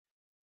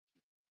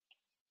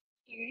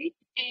Alright,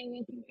 and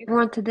welcome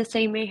everyone to the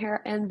Same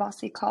Here and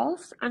Bossy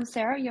Calls. I'm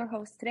Sarah, your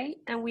host today,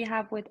 and we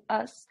have with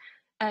us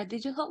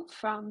Digital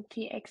from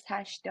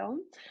TxHash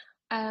Dome.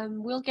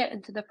 We'll get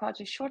into the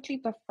project shortly,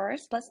 but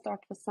first, let's start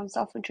with some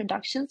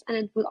self-introductions, and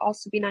it will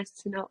also be nice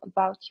to know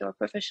about your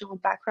professional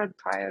background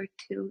prior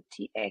to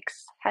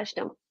TxHash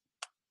Dome.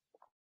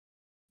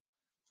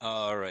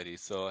 Alrighty,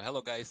 so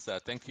hello guys.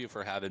 Thank you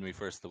for having me.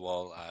 First of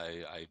all,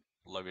 I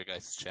love your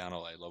guys'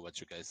 channel. I love what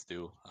you guys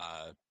do.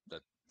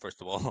 That first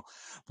of all,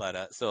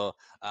 but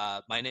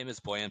my name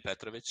is Bojan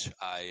Petrovic.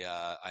 I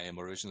am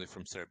originally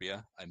from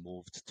Serbia. I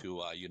moved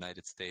to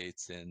United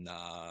States in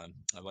I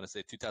want to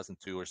say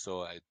 2002 or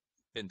so. I've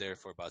been there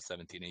for about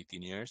 17,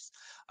 18 years.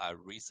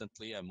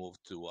 Recently, I moved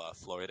to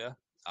Florida.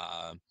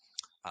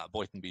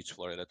 Boynton Beach,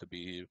 Florida, to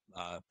be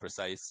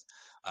precise.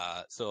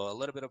 So a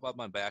little bit about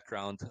my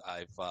background.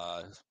 I've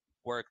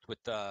worked with,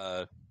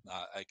 I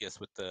guess,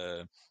 with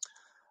the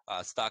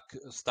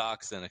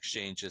stocks and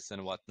exchanges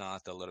and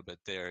whatnot a little bit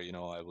there.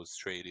 I was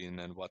trading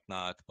and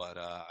whatnot, but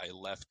I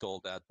left all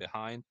that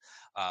behind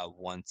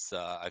once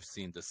I've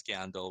seen the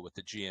scandal with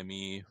the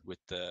GME, with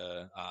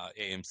the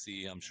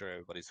AMC. I'm sure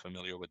everybody's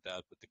familiar with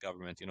that, with the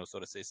government, so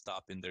to say,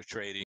 stopping their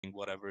trading,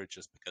 whatever,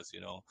 just because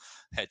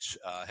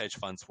hedge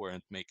funds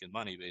weren't making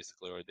money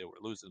basically, or they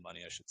were losing money,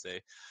 I should say.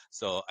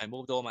 So I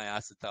moved all my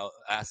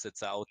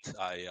assets out.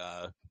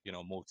 I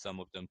moved some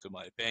of them to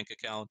my bank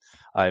account.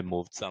 I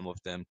moved some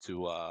of them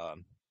to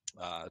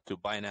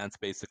Binance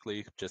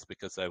basically, just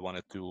because I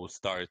wanted to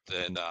start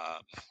and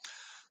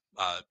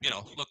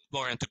look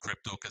more into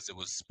crypto because it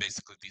was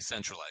basically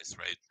decentralized,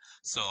 right?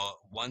 So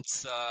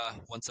once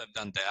I've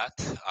done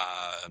that,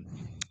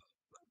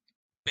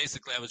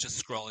 basically I was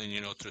just scrolling,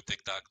 through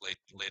TikTok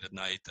late at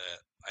night.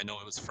 I know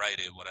it was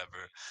Friday,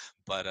 whatever,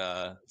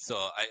 but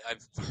so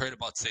I've heard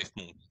about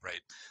SafeMoon,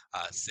 right?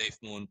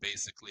 SafeMoon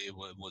basically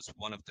was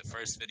one of the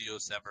first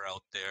videos ever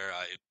out there.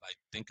 I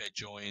think I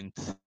joined,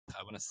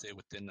 I want to say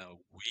within a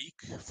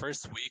week,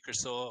 first week or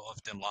so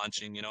of them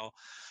launching,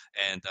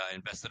 and I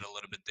invested a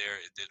little bit there.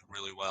 It did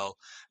really well,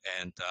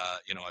 and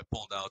I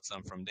pulled out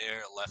some from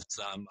there, left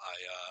some.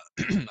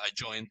 I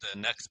joined the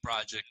next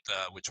project,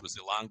 which was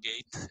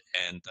Elongate,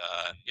 and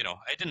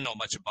I didn't know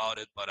much about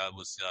it, but I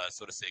was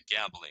so to say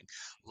gambling.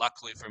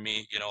 Luckily for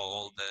me,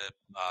 all the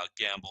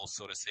gambles,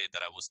 so to say,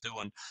 that I was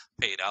doing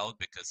paid out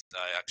because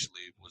I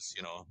actually was,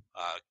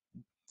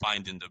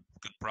 finding the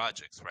good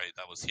projects, right?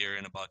 I was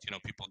hearing about,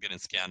 people getting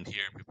scammed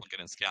here, people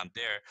getting scammed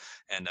there,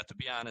 and to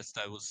be honest,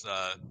 I was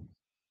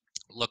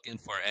looking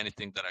for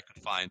anything that I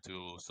could find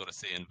to sort of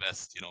say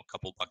invest, a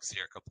couple bucks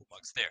here, a couple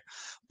bucks there.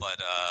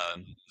 But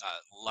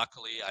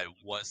luckily, I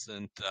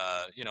wasn't.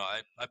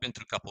 I've been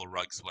through a couple of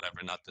rugs,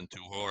 whatever, nothing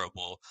too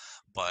horrible.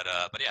 But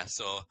yeah.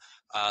 So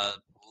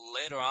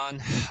later on,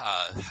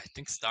 I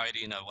think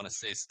I want to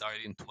say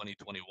starting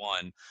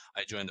 2021,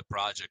 I joined a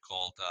project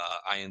called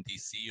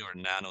INDC, or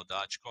Nano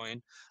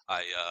Dogecoin.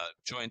 I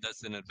joined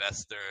as an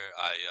investor.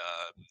 I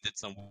did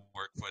some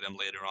work for them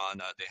later on.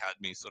 They had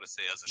me sort of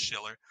say as a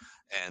shiller,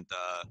 and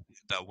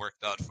that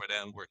worked out for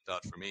them, worked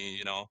out for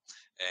me,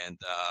 And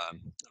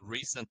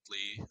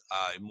recently,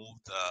 I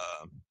moved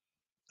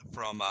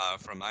from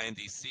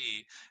INDC,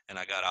 and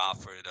I got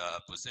offered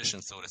a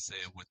position, so to say,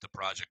 with the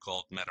project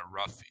called Meta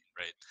Ruffy,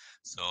 right?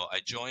 So I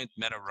joined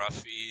Meta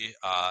Ruffy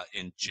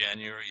in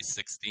January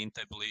 16th,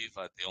 I believe.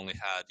 They only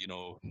had,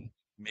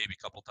 maybe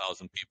a couple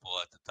thousand people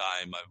at the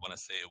time. I want to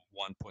say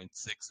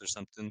 1.6 or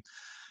something.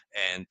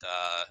 And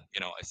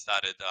I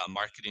started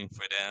marketing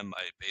for them.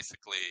 I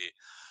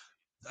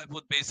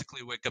would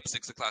basically wake up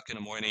 6 o'clock in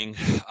the morning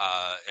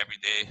every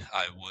day.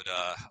 I would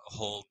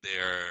hold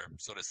their,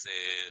 sort of say,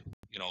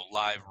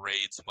 live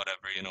raids,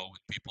 whatever,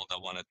 with people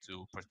that wanted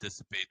to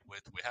participate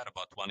with. We had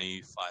about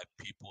 25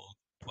 people,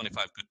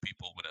 25 good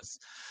people with us.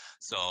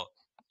 So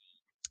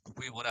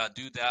we would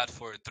do that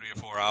for 3 or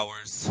 4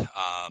 hours.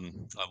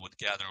 I would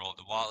gather all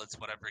the wallets,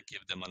 whatever,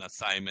 give them an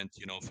assignment,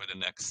 for the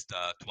next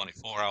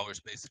 24 hours,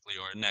 basically,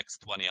 or next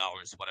 20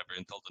 hours, whatever,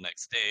 until the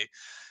next day.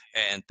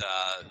 And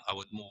I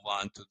would move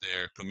on to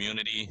their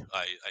community.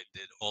 I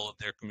did all of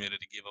their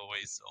community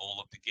giveaways,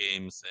 all of the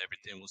games,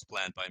 everything was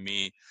planned by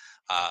me.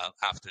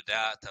 After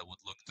that, I would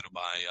look through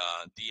my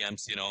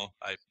DMs.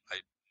 I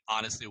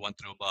honestly went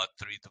through about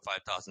 3,000 to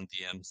 5,000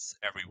 DMs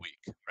every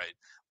week, right?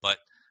 But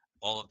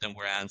all of them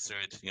were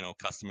answered.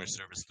 Customer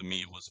service to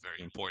me was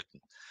very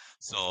important.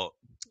 So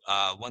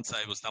once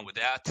I was done with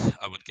that,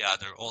 I would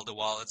gather all the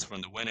wallets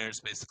from the winners,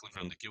 basically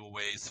from the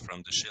giveaways,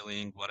 from the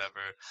shilling,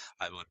 whatever.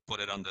 I would put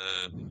it on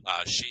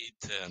the sheet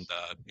and,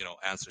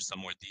 answer some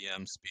more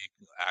DMs, be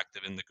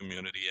active in the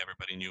community.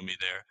 Everybody knew me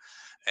there.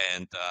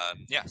 And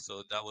yeah,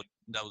 so that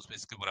was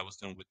basically what I was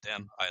doing with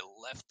them. I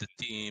left the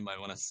team, I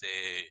want to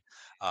say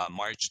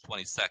March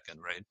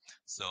 22nd, right?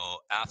 So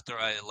after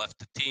I left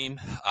the team,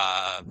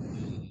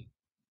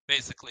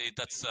 basically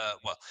that's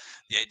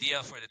the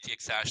idea for the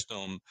TxHash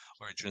Dome,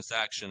 or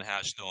transaction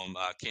hash dome,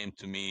 came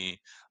to me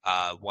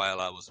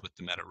while I was with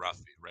the Meta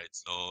Ruffy, right?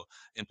 So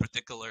in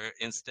particular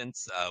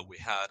instance, we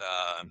had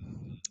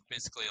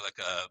basically like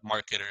a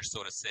marketer,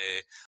 so to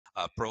say,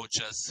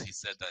 approach us. He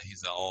said that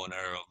he's the owner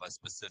of a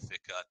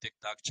specific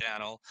TikTok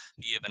channel.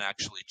 He even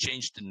actually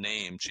changed the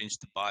name,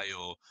 changed the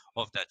bio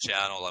of that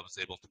channel. I was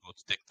able to go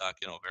to TikTok,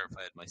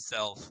 verify it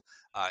myself.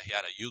 He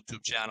had a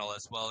YouTube channel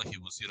as well. He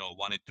was,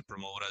 wanting to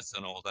promote us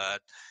and all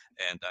that.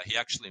 And he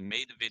actually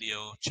made a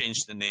video,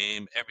 changed the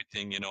name,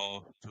 everything,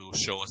 to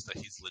show us that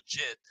he's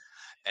legit.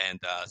 And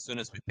as soon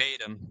as we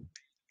paid him,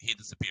 he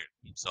disappeared.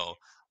 So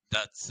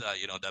that's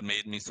that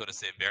made me sort of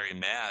say very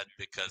mad,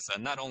 because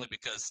not only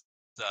because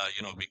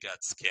we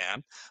got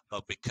scammed,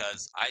 but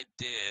because I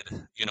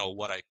did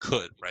what I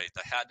could, right?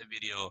 I had the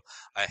video,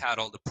 I had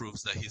all the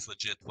proofs that he's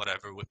legit,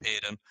 whatever. We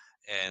paid him,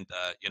 and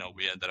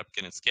we ended up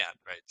getting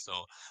scammed, right? So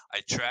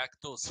I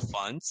tracked those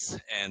funds,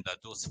 and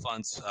those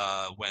funds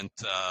went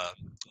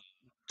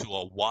to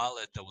a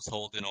wallet that was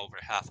holding over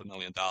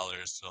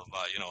 $500,000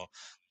 of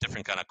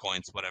different kind of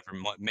coins, whatever,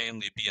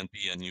 mainly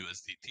BNB and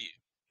USDT,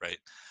 right?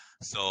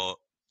 So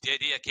the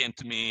idea came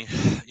to me,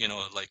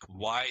 like,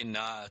 why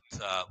not?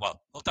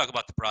 Well, we'll talk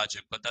about the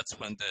project, but that's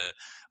when the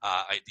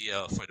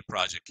idea for the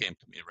project came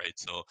to me, right?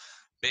 So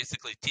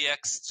basically,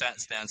 TX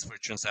stands for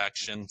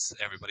transactions.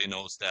 Everybody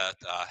knows that.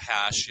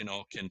 Hash,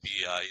 can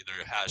be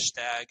either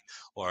hashtag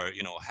or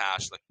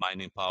hash, like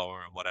mining power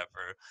or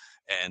whatever.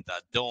 And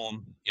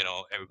Dome,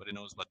 everybody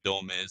knows what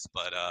Dome is,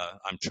 but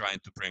I'm trying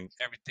to bring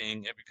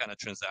everything, every kind of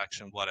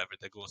transaction, whatever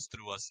that goes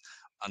through us,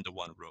 under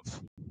one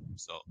roof.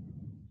 So.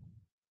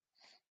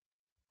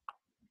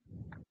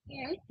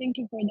 Yeah, thank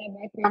you for that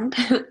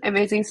background.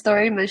 Amazing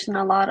story. Mentioned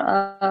a lot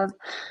of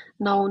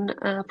known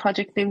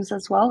project names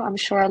as well. I'm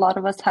sure a lot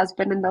of us has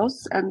been in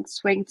those and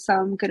swinged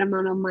some good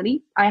amount of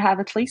money. I have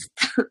at least.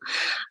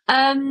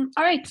 All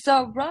right.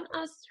 So run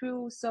us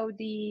through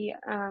the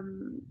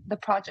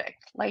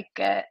project, like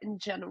in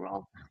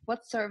general.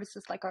 What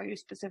services like are you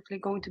specifically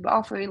going to be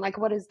offering? Like,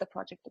 what is the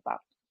project about?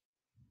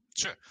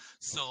 Sure.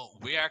 So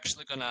we're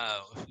actually gonna,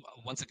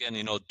 once again,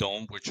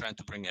 Dome, we're trying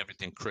to bring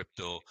everything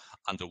crypto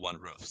under one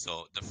roof.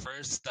 So the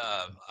first,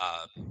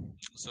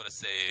 sort of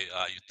say,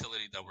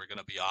 utility that we're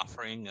gonna be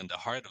offering, and the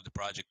heart of the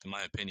project, in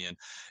my opinion,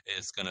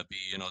 is gonna be,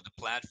 the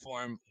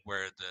platform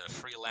where the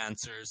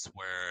freelancers,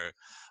 where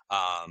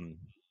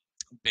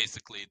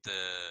basically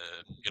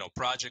the,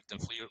 project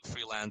and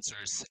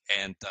freelancers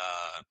and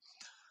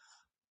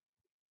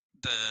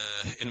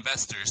the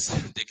investors,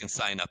 they can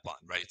sign up on,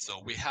 right? So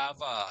we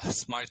have a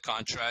smart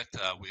contract.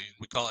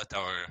 We call it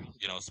our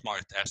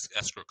smart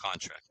escrow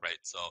contract, right?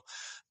 So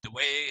the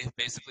way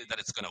basically that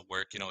it's going to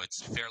work,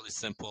 it's fairly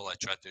simple. I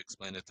try to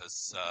explain it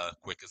as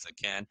quick as I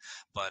can,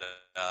 but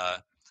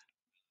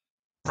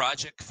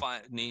project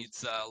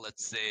needs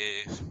let's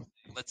say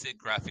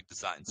graphic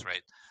designs,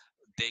 right?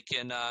 They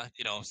can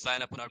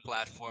sign up on our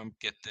platform,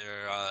 get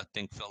their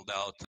thing filled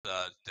out,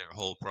 their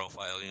whole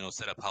profile,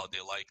 set up how they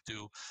like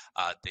to.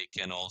 They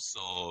can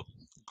also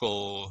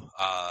go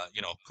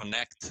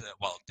connect,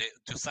 well,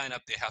 to sign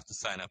up, they have to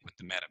sign up with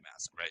the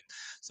MetaMask, right?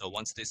 So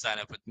once they sign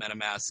up with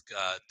MetaMask,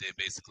 they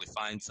basically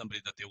find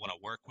somebody that they want to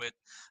work with.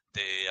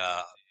 They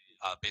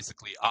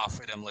basically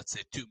offer them, let's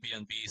say, 2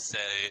 BNB, say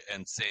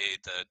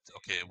that,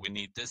 okay, we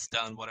need this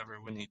done, whatever,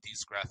 we need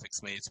these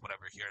graphics made,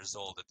 whatever, here's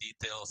all the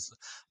details,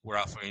 we're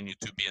offering you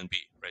 2 BNB,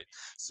 right?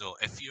 So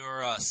if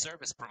you're a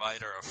service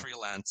provider or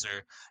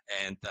freelancer,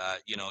 and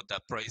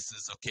that price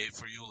is okay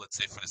for you, let's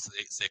say for the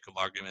sake of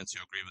arguments,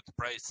 you agree with the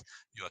price,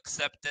 you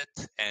accept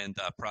it, and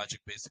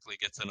project basically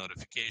gets a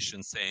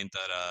notification saying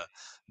that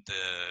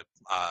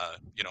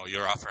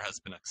your offer has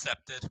been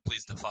accepted,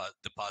 please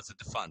deposit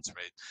the funds,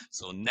 right?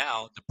 So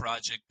now the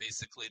project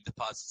basically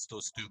deposits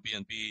those 2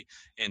 BNB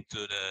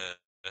into the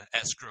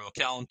escrow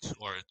account,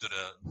 or to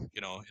the,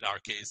 in our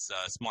case,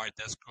 smart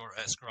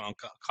escrow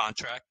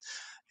contract,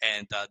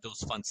 and those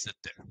funds sit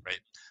there, right?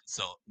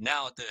 So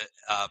now the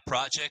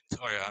project,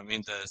 or I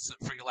mean the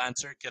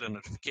freelancer, get a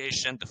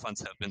notification, the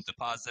funds have been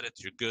deposited,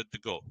 you're good to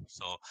go.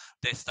 So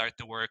they start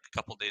the work. A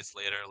couple days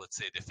later, let's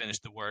say they finish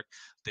the work,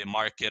 they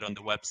mark it on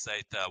the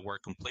website,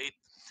 work complete,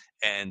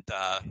 and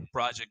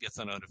project gets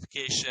a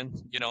notification.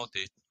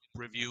 They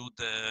review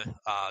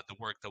the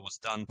work that was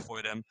done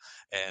for them,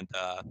 and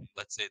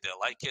let's say they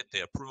like it,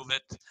 they approve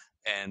it,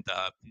 and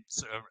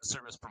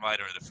service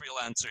provider or the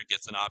freelancer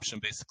gets an option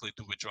basically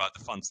to withdraw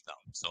the funds down.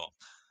 So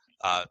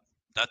uh,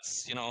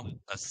 that's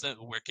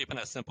we're keeping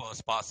it as simple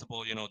as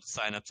possible. The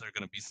signups are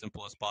going to be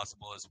simple as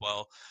possible as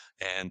well,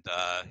 and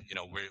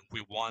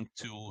we want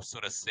to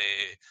sort of say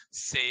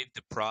save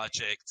the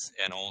projects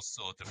and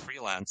also the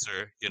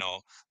freelancer,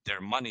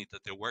 their money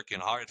that they're working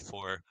hard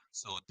for,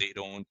 so they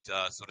don't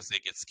sort of say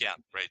get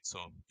scammed, right? So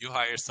you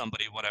hire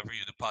somebody, whatever,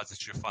 you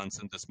deposit your funds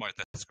in the smart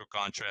escrow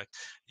contract,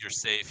 you're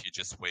safe. You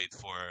just wait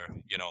for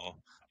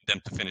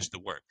them to finish the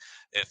work.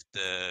 If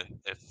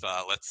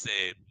let's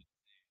say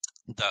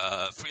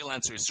the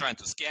freelancer is trying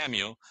to scam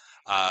you,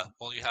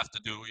 all you have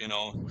to do,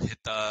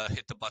 hit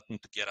the button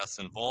to get us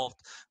involved.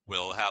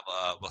 We'll have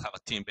a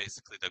team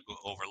basically that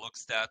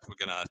overlooks that.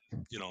 We're gonna,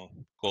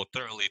 go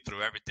thoroughly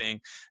through everything.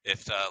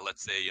 If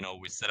let's say,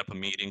 we set up a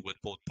meeting with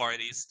both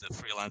parties, the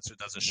freelancer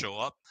doesn't show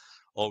up,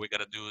 All we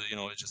got to do,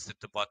 is just hit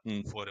the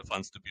button for the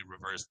funds to be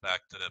reversed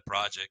back to the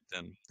project,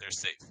 and they're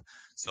safe.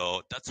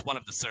 So that's one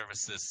of the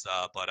services.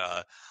 But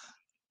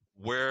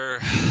we're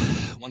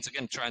once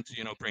again trying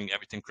to bring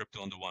everything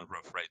crypto under one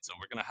roof, right? So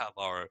we're going to have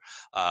our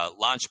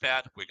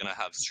launchpad, we're going to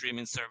have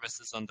streaming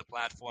services on the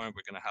platform,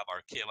 we're going to have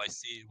our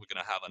KYC, we're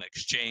going to have an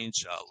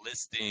exchange,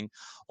 listing,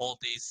 all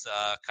these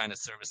kind of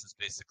services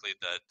basically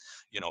that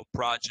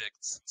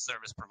projects,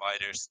 service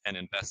providers, and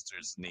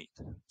investors need.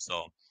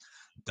 So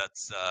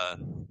that's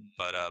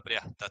but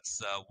yeah,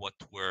 that's what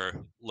we're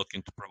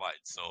looking to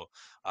provide. So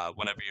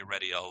whenever you're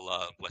ready,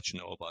 I'll let you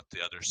know about the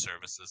other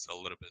services a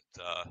little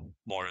bit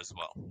more as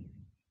well.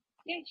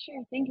 Yeah,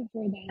 sure. Thank you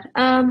for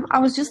that. I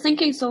was just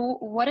thinking, so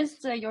what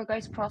is your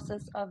guys'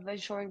 process of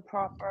ensuring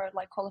proper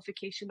like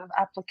qualification of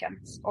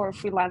applicants or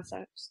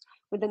freelancers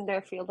within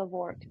their field of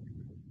work?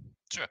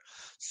 Sure.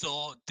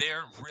 So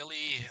there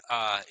really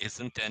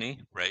isn't any,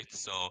 right?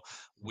 So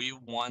we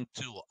want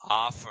to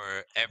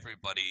offer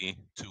everybody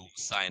to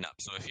sign up.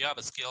 So if you have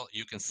a skill,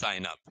 you can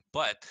sign up.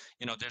 But,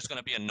 there's going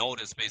to be a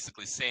notice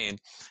basically saying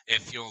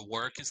if your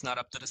work is not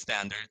up to the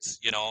standards,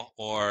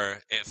 or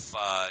if,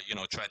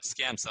 try to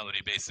scam somebody,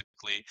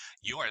 basically,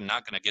 you are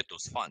not going to get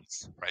those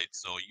funds, right?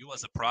 So you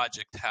as a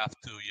project have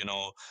to,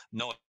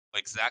 know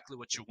exactly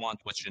what you want,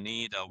 what you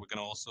need. We're going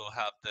to also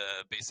have the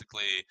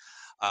basically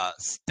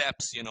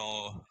steps,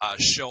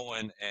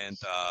 showing and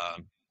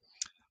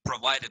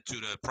provided to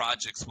the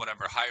projects,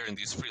 whatever, hiring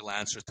these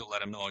freelancers to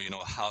let them know,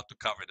 how to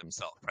cover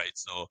themselves, right?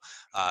 So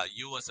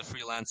you as a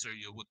freelancer,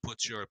 you would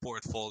put your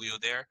portfolio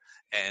there,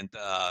 and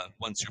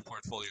once your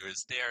portfolio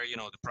is there,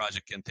 the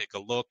project can take a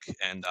look,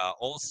 and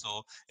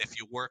also if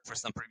you work for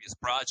some previous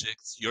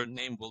projects, your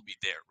name will be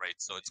there, right?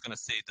 So it's going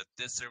to say that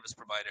this service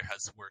provider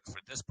has worked for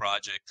this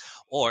project,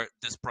 or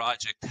this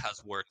project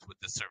has worked with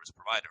this service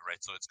provider,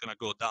 right? So it's going to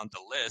go down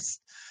the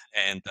list,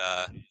 and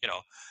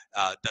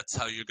that's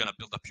how you're going to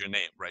build up your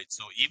name, right?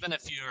 So even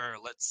if you're,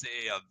 let's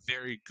say, a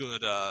very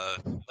good,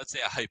 let's say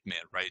a hype man,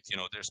 right?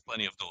 There's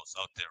plenty of those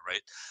out there,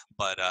 right?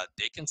 But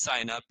they can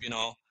sign up,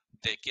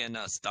 they can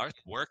start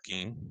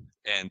working,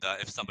 and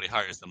if somebody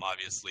hires them,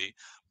 obviously.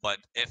 But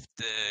if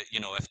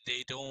if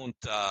they don't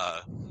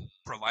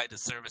provide the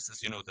services,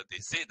 that they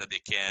say that they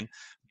can,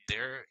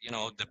 they're,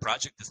 the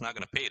project is not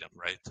going to pay them,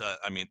 right?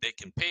 I mean, they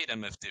can pay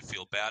them if they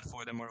feel bad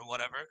for them or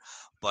whatever,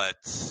 but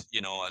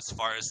as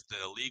far as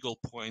the legal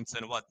points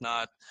and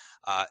whatnot,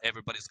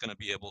 everybody's going to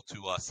be able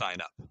to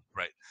sign up,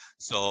 right?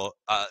 So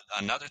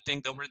another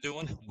thing that we're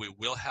doing, we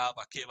will have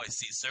a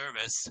KYC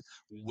service,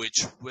 which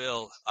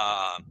will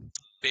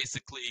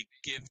basically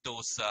give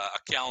those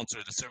accounts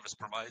or the service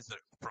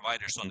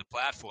providers on the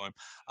platform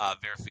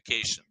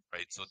verification,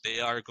 right? So they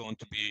are going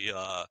to be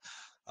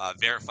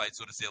verified,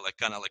 so to say, like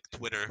kind of like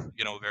Twitter,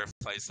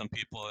 verifies some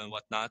people and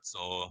whatnot.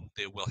 So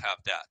they will have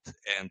that.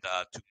 And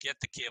to get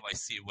the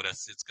KYC with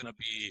us, it's going to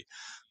be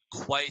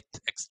quite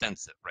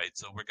extensive, right?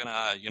 So we're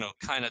gonna,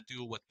 kind of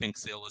do what Pink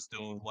Sale is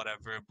doing,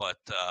 whatever, but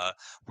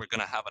we're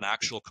gonna have an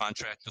actual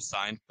contract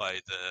signed by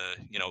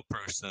the,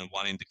 person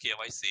wanting the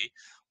KYC.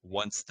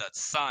 Once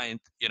that's signed,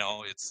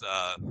 it's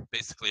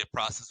basically a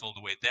process all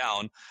the way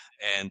down,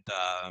 and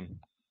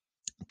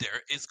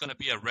there is going to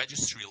be a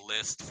registry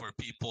list for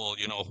people,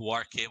 who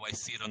are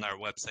KYC'd on our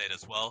website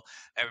as well.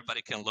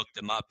 Everybody can look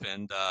them up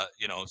and,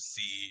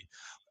 see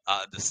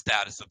the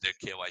status of their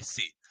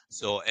KYC.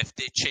 So if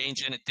they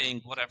change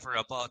anything, whatever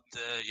about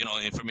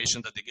the,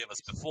 information that they gave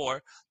us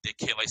before, the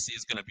KYC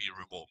is going to be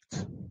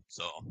revoked.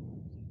 So.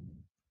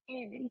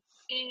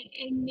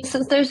 And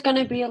since there's going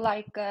to be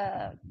like,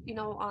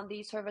 on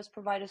the service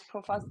providers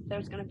profiles,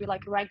 there's going to be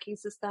like a ranking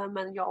system,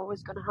 and you're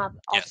always going to have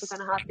also Yes.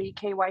 going to have the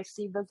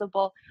KYC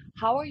visible.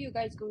 How are you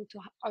guys going to,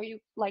 are you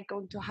like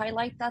going to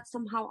highlight that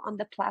somehow on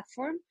the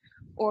platform,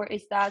 or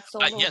is that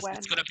solo Yes, it's when,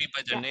 going to be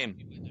by their yeah.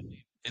 name.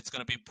 It's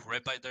going to be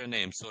right by their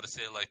name. So to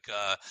say, like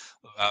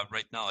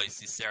right now, I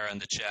see Sarah in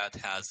the chat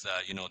has,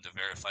 the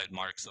verified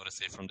mark, so to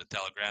say, from the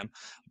Telegram.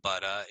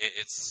 But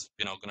it's,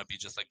 going to be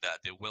just like that.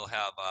 They will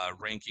have a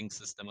ranking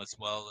system as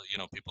well.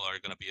 People are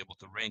going to be able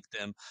to rank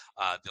them.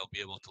 They'll be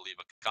able to leave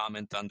a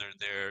comment under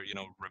their,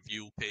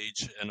 review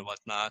page and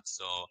whatnot.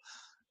 So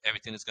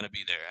everything is going to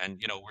be there.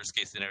 And worst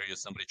case scenario,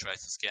 somebody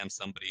tries to scam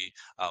somebody,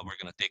 we're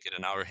going to take it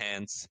in our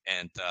hands,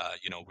 and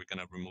we're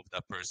going to remove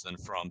that person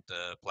from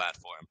the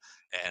platform.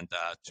 And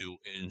to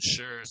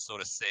ensure, so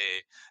to say,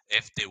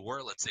 if they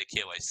were, let's say,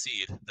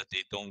 KYC, that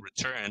they don't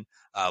return,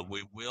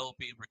 we will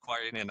be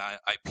requiring an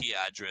IP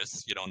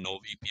address, no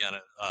VPN,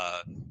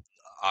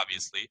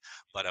 obviously,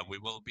 but we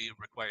will be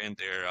requiring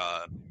their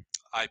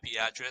IP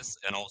address,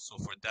 and also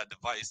for that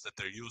device that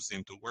they're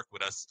using to work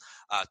with us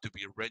to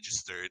be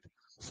registered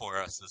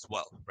for us as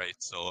well, right?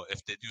 So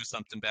if they do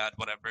something bad,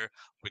 whatever,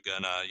 we're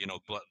gonna,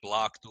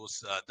 block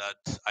those that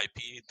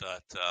IP,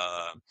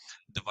 that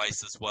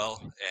device as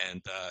well,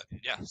 and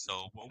yeah.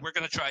 So we're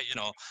gonna try,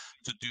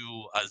 to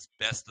do as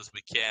best as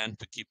we can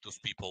to keep those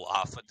people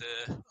off of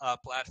the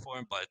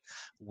platform, but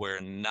we're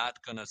not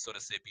gonna, so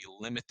to say, be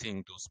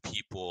limiting those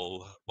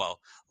people. Well,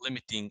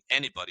 limiting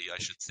anybody, I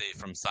should say,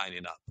 from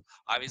signing up.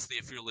 Obviously,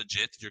 if you're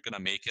legit, you're gonna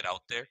make it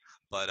out there.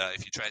 But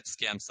if you try to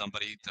scam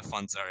somebody, the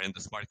funds are in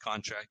the smart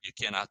contract. You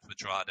cannot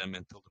withdraw them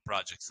until the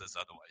project says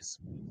otherwise.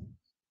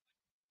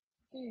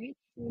 All right,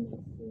 sounds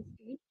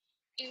good.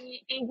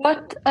 And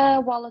what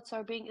wallets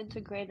are being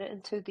integrated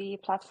into the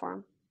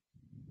platform?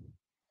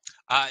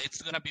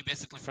 It's gonna be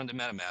basically from the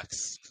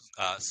MetaMask.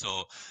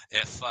 So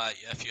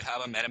if you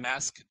have a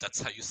MetaMask,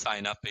 that's how you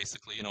sign up.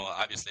 Basically,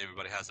 obviously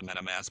everybody has a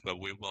MetaMask, but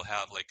we will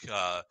have like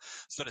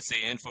sort of say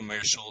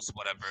infomercials,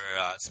 whatever,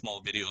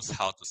 small videos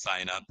how to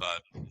sign up.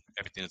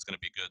 Everything is gonna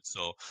be good.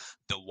 So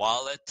the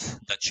wallet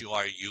that you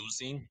are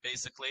using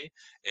basically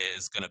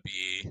is gonna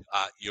be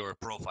your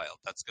profile.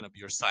 That's gonna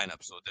be your sign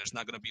up. So there's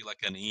not gonna be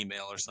like an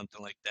email or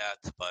something like that,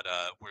 but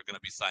we're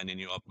gonna be signing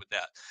you up with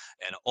that.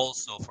 And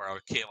also for our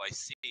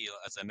KYC,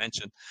 as I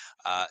mentioned,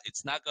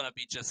 it's not going to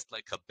be just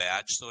like a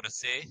badge, so to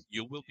say.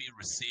 You will be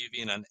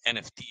receiving an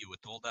NFT with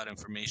all that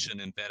information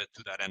embedded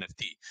to that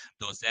NFT.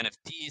 Those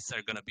NFTs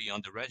are going to be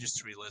on the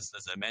registry list,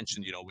 as I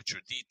mentioned, with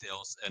your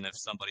details. And if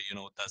somebody,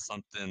 does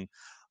something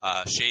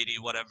shady,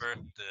 whatever,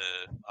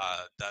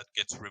 that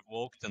gets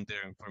revoked and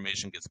their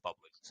information gets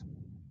published.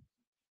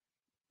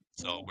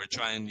 So we're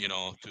trying,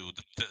 to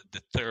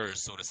deter,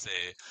 so to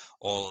say,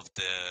 all of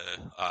the,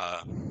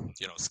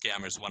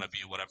 scammers,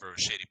 wannabe, whatever,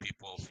 shady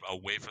people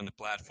away from the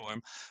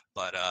platform.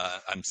 But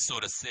I'm, so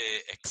to say,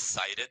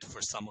 excited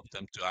for some of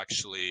them to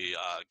actually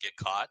get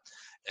caught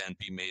and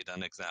be made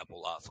an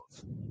example off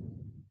of.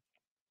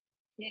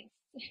 Yes.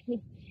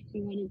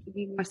 You want it to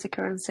be more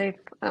secure and safe,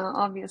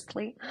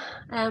 obviously.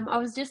 I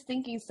was just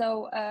thinking,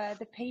 so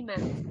the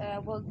payment,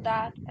 will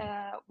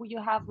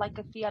you have like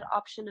a fiat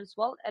option as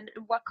well? And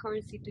in what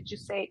currency did you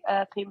say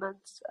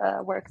payments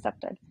were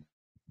accepted?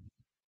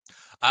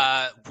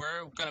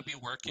 We're going to be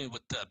working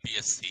with the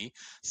BSC,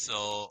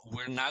 so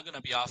we're not going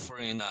to be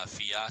offering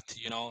fiat.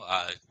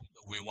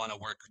 We want to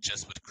work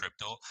just with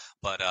crypto,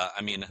 but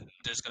I mean,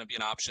 there's going to be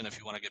an option if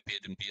you want to get paid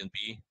in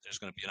BNB. There's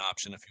going to be an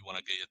option if you want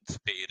to get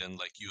paid in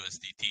like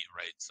USDT,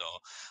 right? So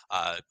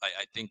I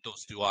think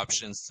those two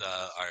options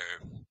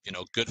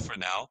are good for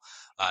now.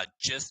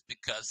 Just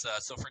because,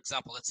 so for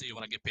example, let's say you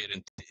want to get paid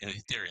in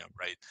Ethereum,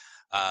 right?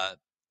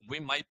 We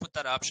might put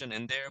that option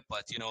in there,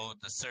 but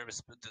the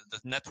service, the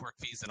network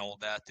fees and all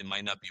that, it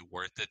might not be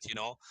worth it.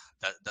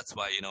 That's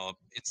why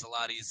it's a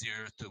lot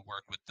easier to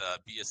work with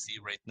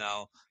BSC right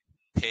now.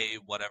 Pay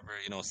whatever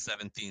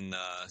 17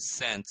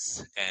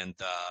 cents and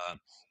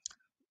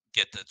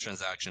get the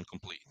transaction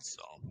complete.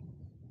 So.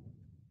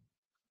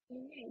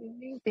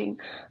 Amazing.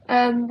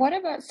 What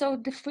about so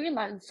the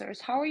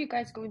freelancers? How are you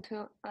guys going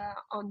to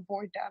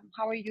onboard them?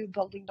 How are you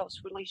building those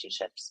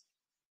relationships?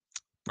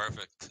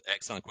 Perfect.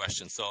 Excellent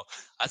question. So,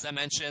 as I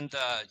mentioned,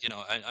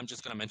 I'm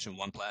just going to mention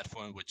one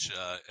platform, which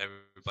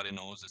everybody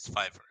knows is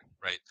Fiverr,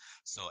 right?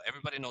 So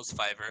everybody knows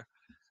Fiverr.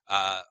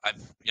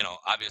 I've,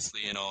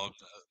 obviously,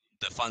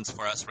 the funds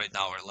for us right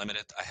now are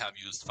limited. I have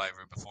used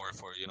Fiverr before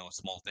for,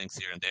 small things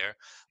here and there,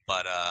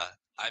 but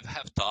I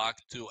have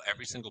talked to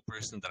every single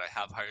person that I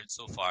have hired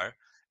so far,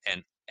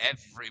 and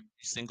every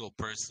single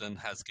person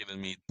has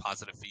given me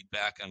positive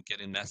feedback. I'm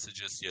getting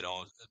messages,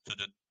 to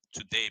the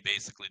today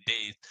basically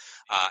they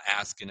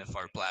asking if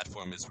our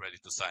platform is ready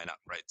to sign up,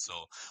 right? So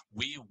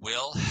we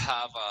will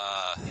have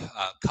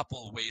a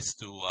couple of ways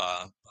to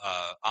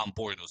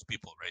onboard those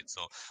people, right?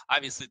 So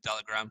obviously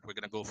Telegram, we're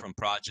going to go from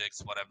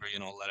projects, whatever,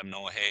 let them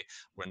know, hey,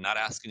 we're not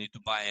asking you to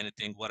buy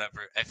anything,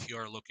 whatever. If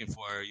you're looking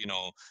for,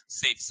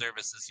 safe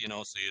services,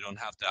 so you don't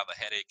have to have a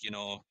headache,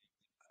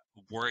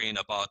 worrying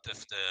about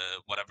if the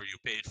whatever you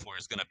paid for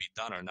is going to be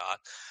done or not.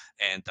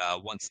 And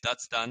once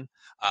that's done,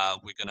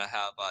 we're going to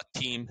have a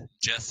team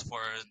just for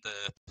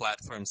the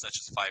platforms such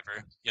as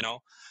Fiverr,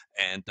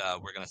 and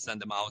we're going to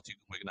send them out.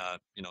 We're going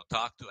to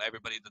talk to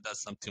everybody that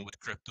does something with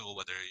crypto,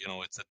 whether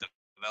it's a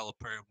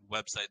developer,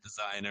 website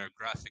designer,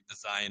 graphic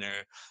designer,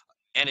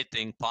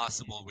 anything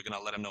possible. We're going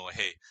to let them know,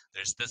 hey,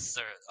 there's this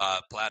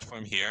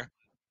platform here.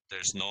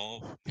 There's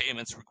no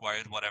payments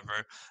required,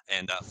 whatever.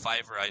 And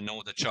Fiverr, I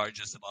know the charge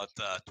is about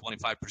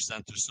 25%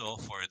 or so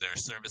for their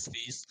service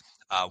fees.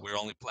 We're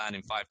only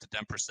planning 5 to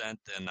 10%,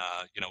 and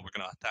we're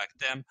gonna attack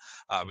them.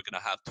 We're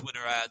gonna have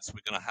Twitter ads.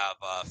 We're gonna have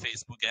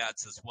Facebook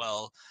ads as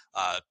well.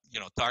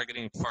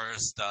 Targeting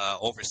first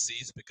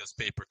overseas because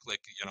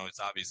pay-per-click, it's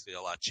obviously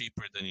a lot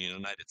cheaper than the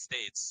United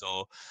States.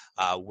 So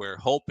we're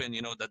hoping,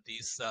 that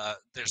these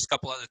there's a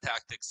couple other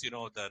tactics,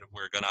 that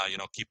we're gonna,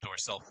 keep to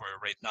ourselves for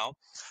right now.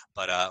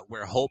 But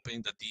we're hoping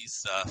that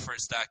these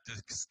first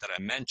tactics that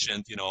I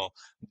mentioned,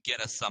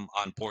 get us some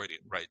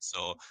onboarding, right?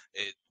 So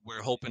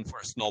we're hoping for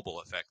a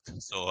snowball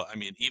effect. So I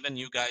mean, even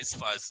you guys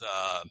as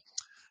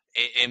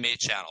AMA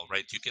channel,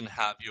 right? You can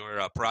have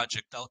your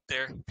project out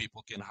there.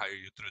 People can hire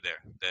you through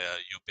there.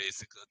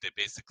 They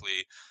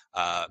basically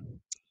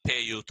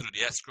pay you through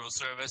the escrow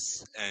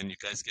service, and you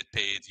guys get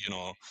paid,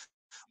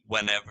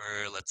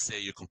 whenever, let's say,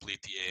 you complete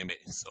the AMA.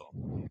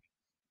 So.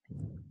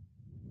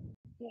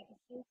 Yeah,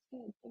 sounds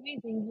good.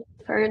 Amazing.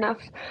 Fair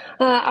enough.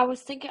 I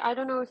was thinking, I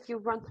don't know if you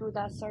run through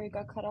that. Sorry,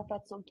 got cut off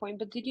at some point,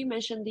 but did you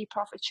mention the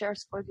profit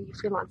shares for the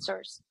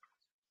freelancers?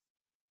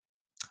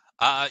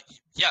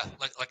 Yeah,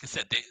 like I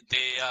said, they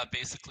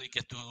basically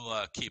get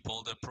to keep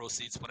all the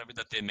proceeds, whatever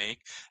that they make,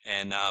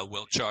 and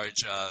we'll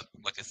charge,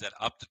 like I said,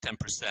 up to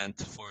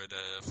 10% for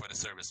the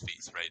service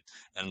fees, right?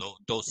 And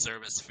those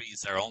service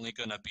fees are only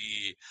gonna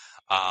be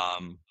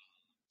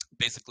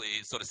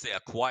basically, so to say,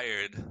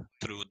 acquired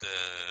through the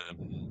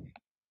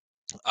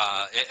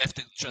if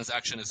the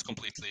transaction is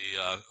completely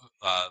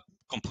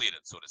completed,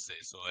 so to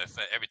say. So if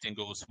everything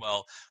goes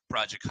well,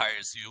 project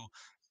hires you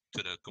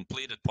to the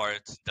completed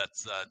part,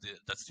 that's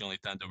the only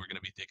time that we're going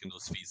to be taking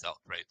those fees out,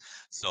 right?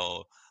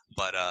 So,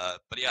 but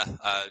yeah,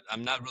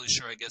 I'm not really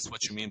sure. I guess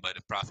what you mean by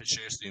the profit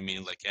shares. Do you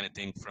mean like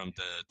anything from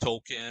the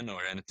token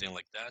or anything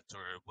like that,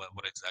 or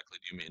what exactly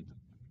do you mean?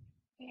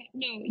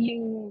 No,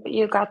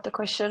 you got the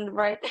question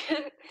right. You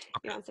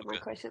Okay, answered my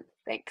okay. question.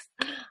 Thanks.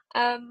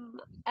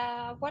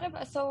 What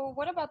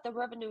about the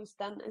revenues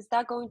then? Is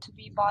that going to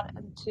be bought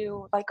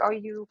into, like, are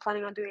you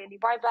planning on doing any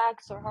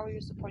buybacks, or how are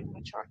you supporting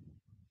the chart?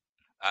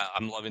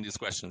 I'm loving these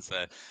questions.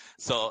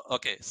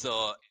 Okay,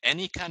 so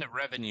any kind of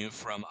revenue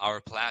from our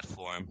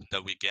platform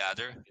that we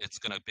gather, it's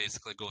gonna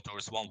basically go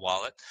towards one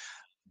wallet.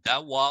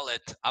 That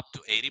wallet, up to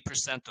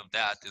 80% of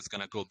that is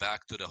going to go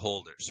back to the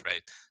holders,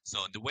 right?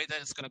 So the way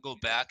that it's going to go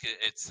back,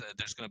 it's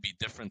there's going to be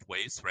different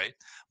ways, right?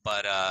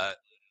 But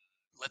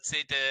let's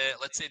say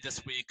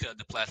this week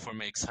the platform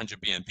makes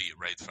 100 BNB,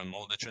 right? From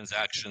all the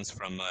transactions,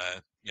 from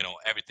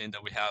everything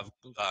that we have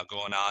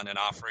going on and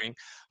offering,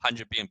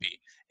 100 BNB.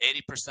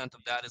 80%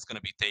 of that is going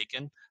to be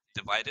taken,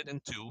 divided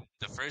in two.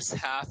 The first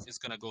half is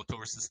going to go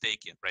towards the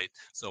staking, right?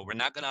 So we're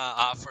not going to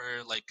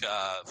offer like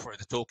for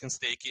the token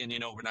staking.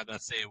 We're not going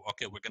to say,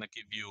 okay, we're going to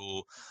give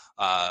you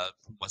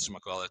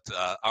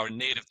our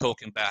native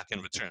token back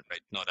in return,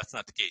 right? No, that's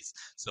not the case.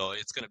 So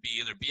it's going to be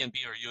either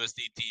BNB or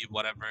USDT,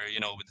 whatever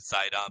we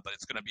decide on, but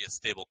it's going to be a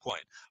stable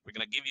coin. We're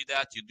going to give you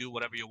that. You do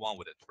whatever you want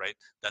with it, right?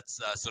 That's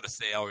so to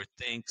say our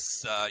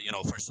thanks,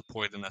 for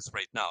supporting us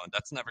right now, and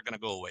that's never going to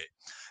go away.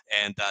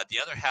 And the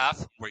other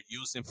half we're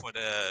using for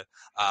the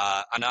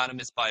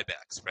anonymous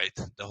buybacks, right?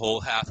 The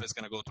whole half is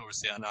going to go towards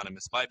the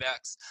anonymous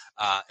buybacks,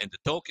 and the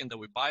token that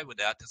we buy with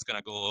that is going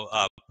to go.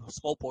 A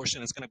small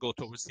portion is going to go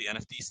towards the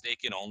NFT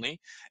staking only,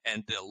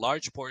 and the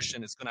large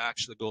portion is going to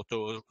actually go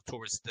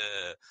towards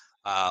the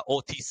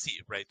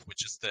OTC, right,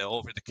 which is the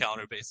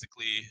over-the-counter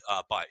basically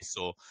buy.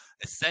 So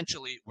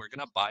essentially, we're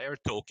gonna buy our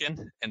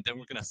token and then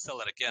we're gonna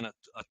sell it again at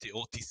the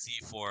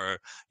OTC for,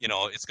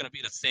 it's gonna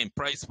be the same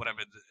price,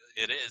 whatever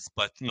it is,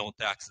 but no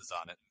taxes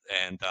on it.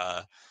 And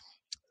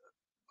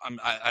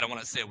I don't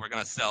want to say we're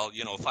going to sell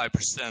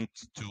 5%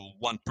 to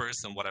one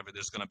person, whatever.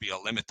 There's going to be a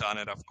limit on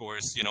it, of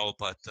course,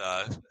 but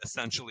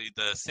essentially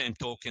the same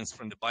tokens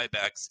from the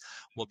buybacks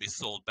will be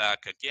sold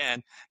back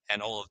again,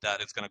 and all of that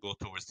is going to go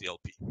towards the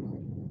LP.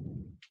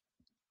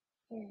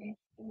 All right,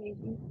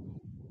 amazing.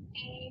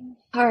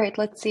 All right,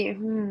 let's see.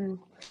 When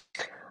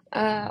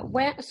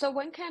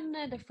can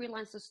the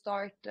freelancers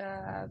start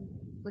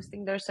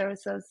listing their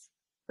services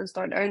and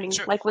start earning?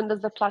 Sure. Like, when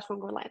does the platform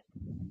go live?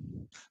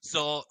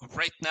 So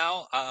right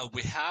now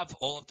we have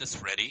all of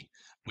this ready.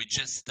 We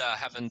just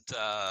haven't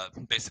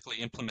basically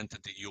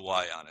implemented the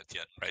UI on it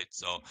yet, right?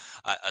 So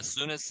as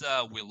soon as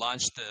we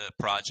launch the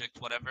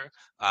project, whatever,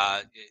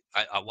 I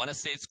want to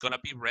say it's gonna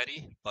be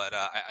ready, but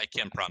I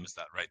can't promise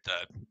that, right?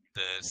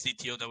 The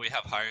CTO that we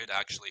have hired,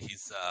 actually,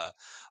 he's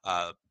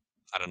I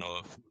don't know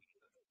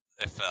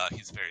if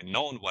he's very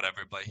known,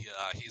 whatever, but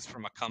he's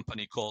from a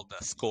company called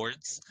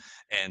Callz,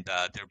 and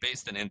they're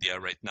based in India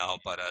right now.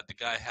 But the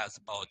guy has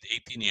about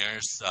 18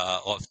 years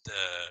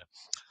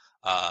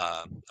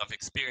of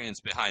experience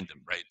behind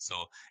him, right? So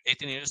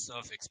 18 years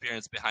of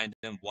experience behind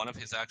him. One of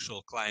his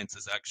actual clients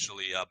is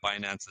actually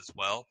Binance as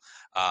well.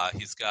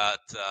 He's got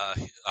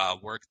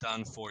work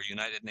done for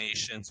United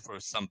Nations, for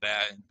some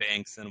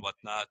banks and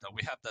whatnot.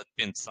 We have that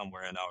pinned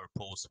somewhere in our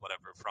post,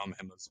 whatever, from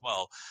him as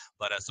well.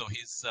 But so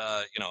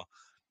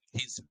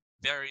he's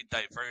very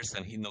diverse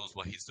and he knows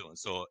what he's doing.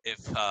 So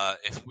if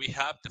we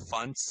have the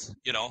funds,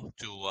 to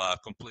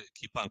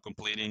keep on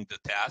completing the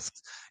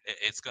tasks,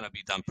 it's going to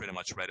be done pretty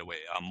much right away.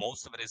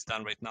 Most of it is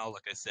done right now.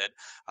 Like I said,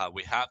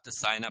 we have the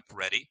sign up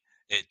ready.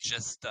 It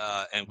just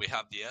and we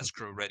have the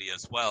escrow ready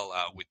as well.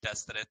 We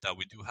tested it.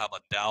 We do have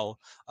a DAO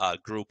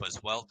group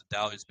as well. The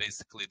DAO is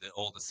basically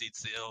all the seed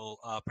sale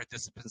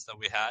participants that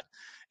we had,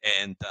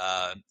 and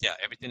yeah,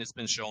 everything has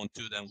been shown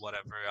to them.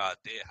 Whatever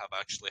they have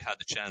actually had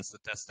the chance to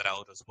test it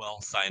out as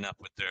well, sign up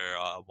with their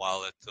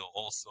wallet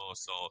also.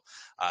 So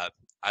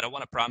I don't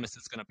want to promise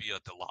it's going to be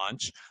at the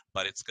launch,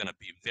 but it's going to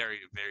be very,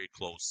 very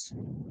close.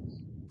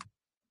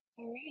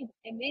 All right,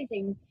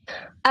 amazing.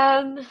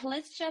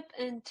 Let's jump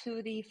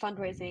into the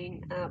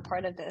fundraising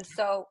part of this.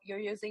 So you're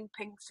using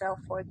Pink Sale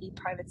for the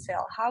private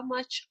sale. How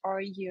much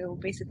are you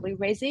basically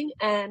raising,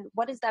 and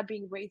what is that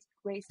being raised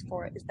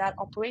for? Is that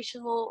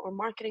operational or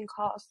marketing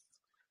costs?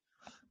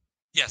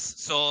 Yes.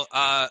 So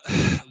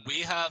we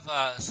have.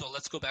 So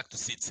let's go back to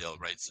seed sale,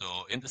 right?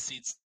 So in the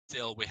seed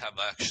sale, we have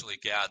actually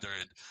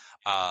gathered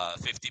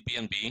 50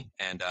 BNB,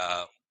 and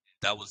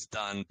that was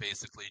done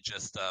basically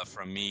just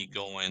from me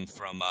going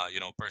from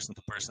person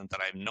to person that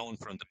I've known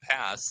from the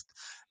past,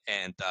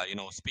 and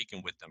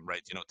speaking with them,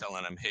 right?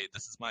 Telling them, hey,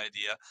 this is my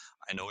idea.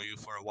 I know you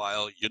for a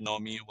while. You know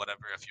me.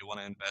 Whatever. If you want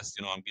to invest,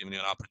 I'm giving you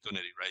an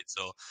opportunity, right?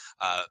 So.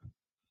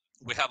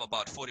 We have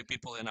about 40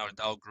 people in our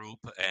DAO group,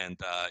 and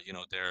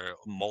they're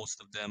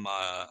most of them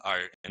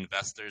are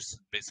investors,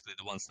 basically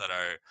the ones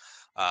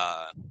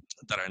uh,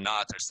 that are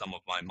not are some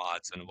of my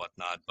mods and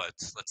whatnot. But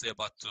let's say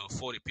about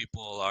 40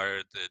 people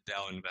are the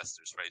DAO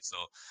investors, right? So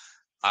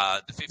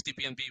the 50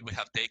 BNB we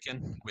have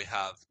taken, we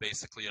have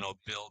basically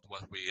built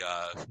what we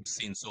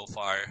seen so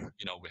far.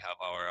 We have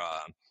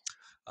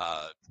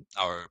uh,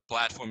 our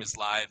platform is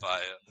live.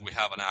 We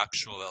have an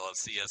actual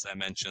LLC, as I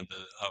mentioned.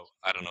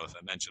 I don't know if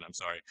I mentioned, I'm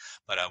sorry.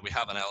 But we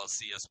have an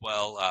LLC as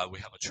well. We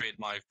have a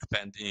trademark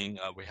pending.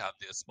 We have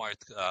the smart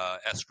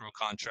escrow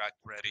contract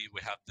ready. We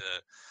have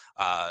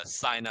the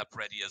sign up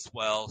ready as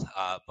well.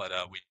 But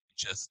we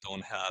just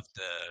don't have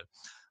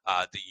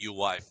the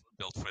UI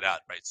built for that,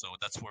 right? So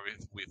that's where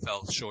we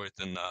fell short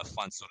in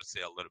funds, so to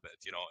say, a little bit,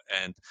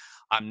 And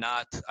I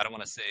don't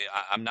want to say,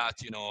 I'm not,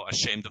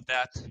 ashamed of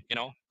that.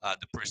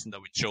 The person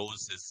that we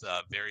chose is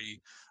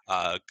very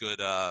good,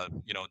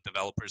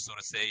 developer, so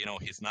to say.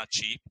 He's not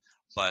cheap,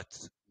 but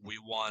we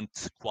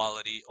want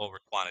quality over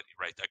quantity,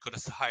 right? I could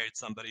have hired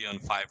somebody on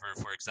Fiverr,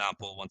 for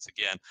example, once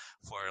again,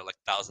 for like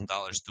 $1,000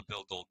 to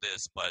build all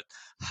this, but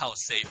how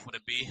safe would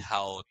it be?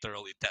 How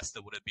thoroughly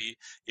tested would it be?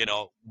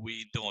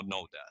 We don't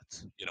know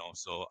that.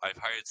 So I've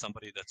hired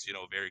somebody that's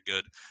very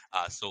good.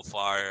 So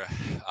far,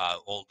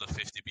 all the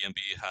 50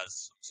 BNB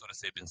has, so to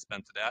say, been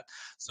spent to that.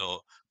 So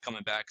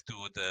coming back to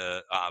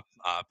the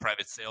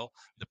private sale,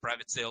 the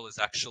private sale is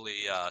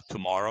actually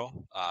tomorrow,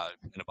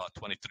 in about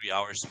 23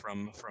 hours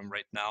from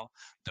right now.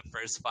 The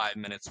first 5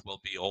 minutes will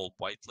be all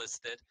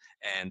whitelisted,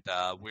 and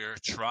we're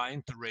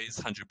trying to raise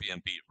 100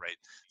 BNB, right?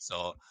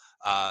 So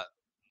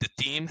the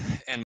team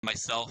and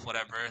myself,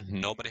 whatever,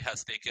 nobody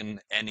has taken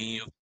any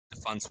of the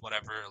funds,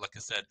 whatever. Like I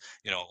said,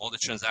 all the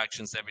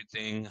transactions,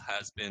 everything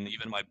has been,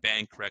 even my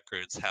bank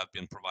records have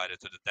been provided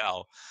to the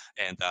DAO,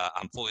 and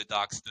I'm fully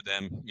doxed to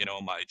them,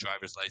 my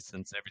driver's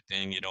license,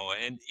 everything,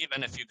 and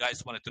even if you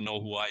guys wanted to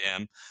know who I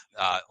am,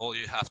 all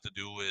you have to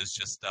do is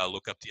just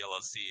look up the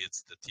L.L.C.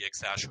 It's the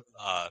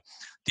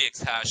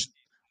TxHash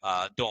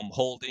Dome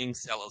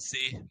Holdings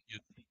LLC. You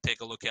take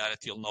a look at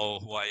it, you'll know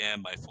who I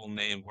am, my full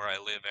name, where I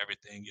live,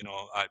 everything.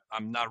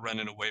 I'm not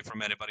running away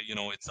from anybody.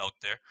 It's out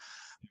there.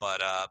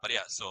 But yeah.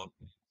 So,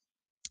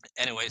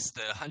 anyways,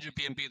 the 100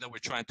 BNB that we're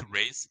trying to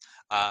raise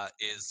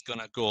is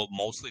gonna go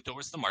mostly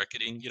towards the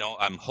marketing.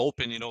 I'm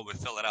hoping we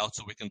fill it out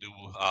so we can do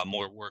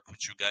more work with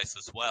you guys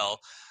as well.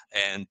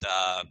 And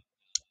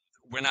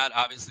we're not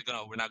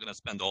gonna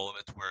spend all of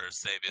it. We're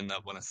saving, I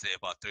want to say,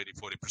 about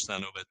 30-40%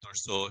 of it or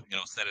so,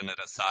 setting it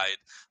aside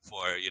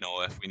for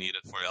if we need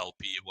it for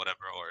LP,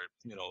 whatever, or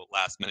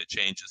last minute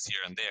changes here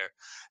and there.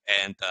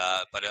 And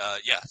but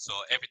yeah, so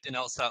everything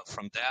else out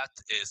from that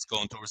is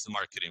going towards the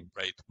marketing,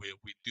 right?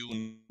 We do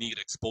need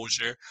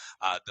exposure.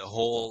 The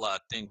whole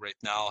thing right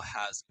now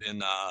has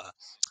been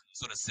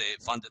so to say,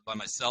 funded by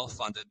myself,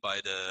 funded by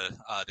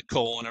the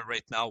co-owner.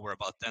 Right now, we're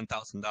about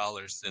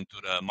 $10,000 into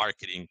the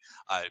marketing.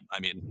 I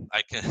mean,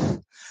 I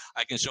can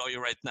I can show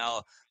you right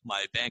now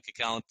my bank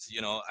account.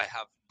 I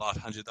have about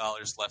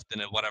 $100 left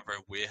in it. Whatever,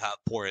 we have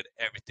poured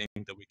everything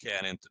that we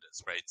can into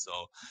this, right?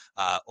 So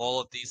all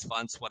of these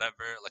funds,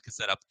 whatever, like I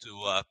said, up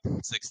to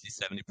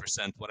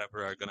 60-70%,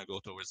 whatever, are gonna go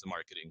towards the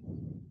marketing.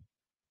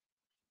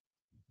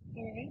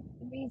 All right,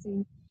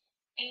 amazing.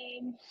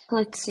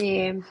 Let's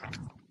see.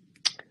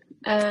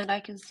 And I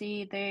can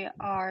see they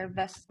are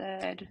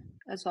vested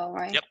as well,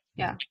 right? Yep.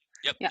 Yeah.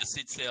 Yep, Yeah. the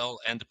seed sale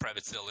and the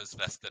private sale is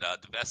vested.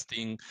 The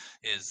vesting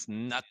is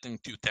nothing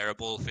too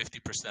terrible.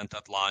 50%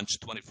 at launch,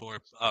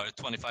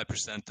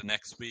 25% the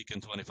next week,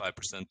 and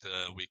 25%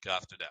 the week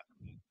after that.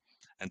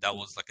 And that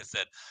was, like I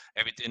said,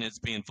 everything is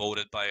being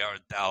voted by our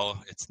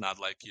DAO. It's not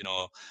like,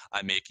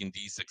 I'm making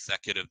these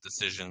executive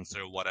decisions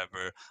or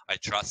whatever. I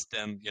trust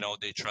them,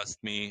 they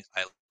trust me.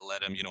 I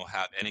let them,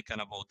 have any kind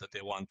of vote that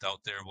they want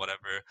out there,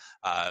 whatever.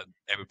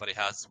 Everybody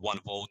has one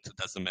vote. It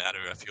doesn't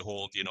matter if you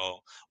hold, 1%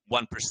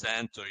 or,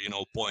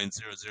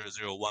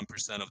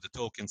 0.0001% of the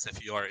tokens.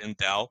 If you are in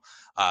DAO,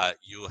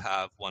 you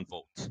have one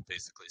vote,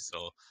 basically.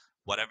 So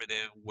whatever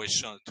they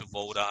wish to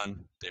vote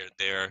on, they're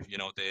there.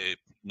 They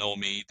know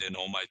me. They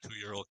know my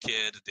 2-year-old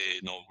kid.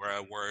 They know where I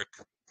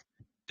work.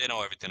 They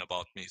know everything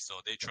about me. So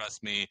they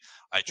trust me.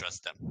 I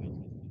trust them.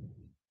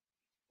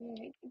 All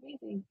right,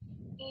 amazing.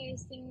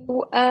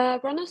 So,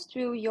 run us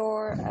through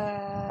your,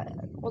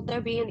 will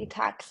there be any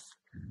tax,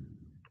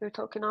 your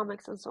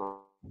tokenomics and so on?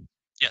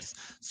 Yes.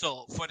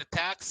 So for the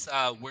tax,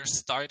 we're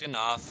starting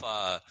off,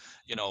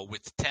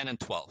 with 10 and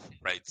 12,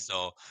 right?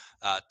 So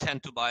 10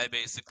 to buy,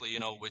 basically,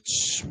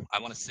 which I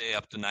want to say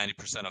up to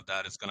 90% of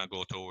that is going to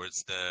go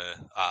towards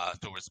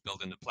towards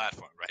building the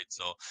platform, right?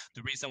 So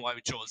the reason why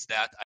we chose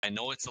that, I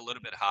know it's a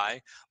little bit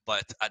high,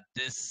 but at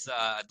this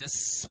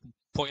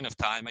point of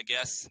time, I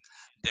guess,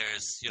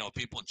 there's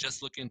people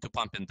just looking to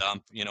pump and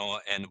dump,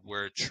 and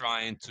we're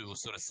trying to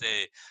sort of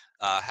say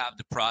have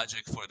the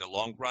project for the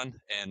long run,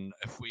 and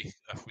if we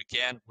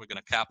can, we're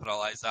going to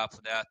capitalize off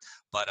of that.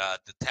 But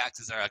the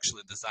taxes are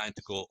actually designed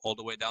to go all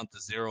the way down to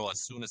zero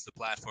as soon as the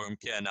platform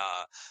can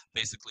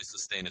basically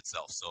sustain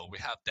itself. So we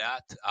have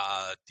that.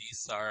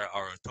 These are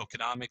our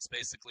tokenomics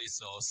basically.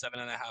 So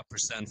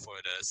 7.5% for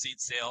the seed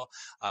sale,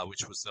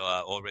 which was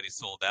already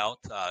sold out.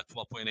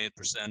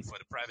 12.8% for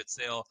the private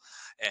sale,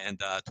 and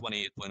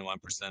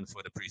 28.1%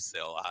 for the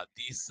pre-sale.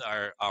 These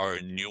are our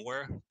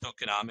newer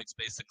tokenomics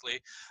basically.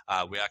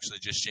 We actually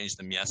just changed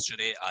them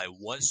yesterday. I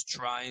was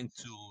trying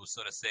to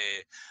sort of say,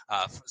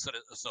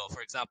 so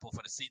for example,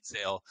 for the seed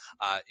sale,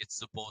 it's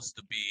supposed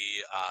to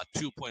be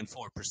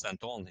 2.4%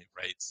 only,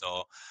 right?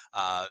 So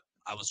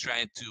I was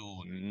trying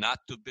to not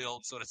to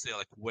build sort of say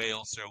like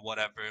whales or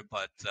whatever,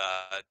 but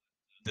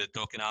the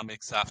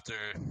tokenomics after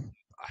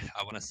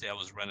I want to say I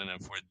was running them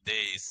for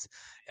days.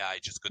 I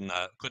just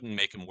couldn't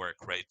make them work,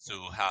 right? To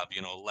have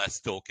less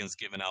tokens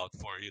given out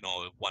for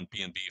one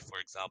BNB, for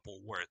example,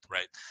 worth,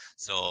 right?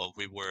 So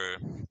we were,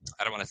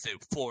 I don't want to say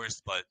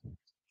forced, but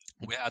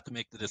we had to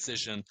make the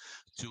decision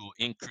to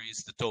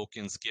increase the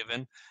tokens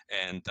given,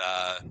 and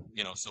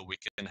so we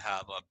can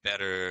have a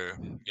better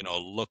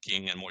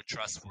looking and more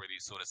trustworthy,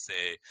 so to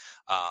say,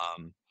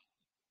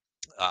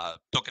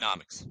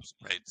 tokenomics,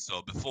 right?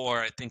 So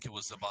before, I think it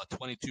was about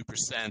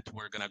 22%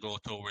 we're gonna go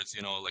towards,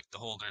 like the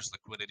holders'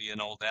 liquidity and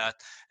all that,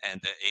 and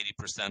the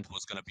 80%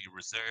 was gonna be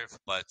reserved.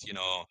 But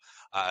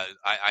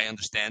I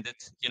understand it.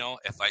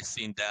 If I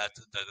seen that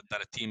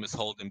a team is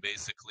holding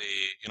basically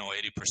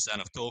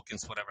 80% of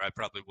tokens, whatever, I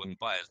probably wouldn't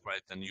buy it,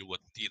 right? And you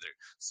wouldn't either.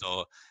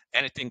 So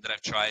anything that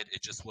I've tried,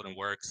 it just wouldn't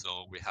work.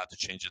 So we had to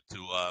change it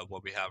to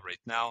what we have right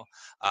now.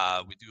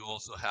 We do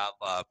also have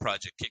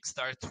Project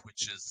Kickstart,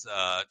 which is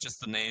just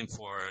the name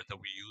that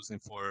we're using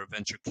for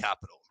venture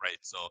capital, right?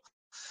 So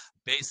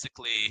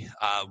basically,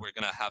 we're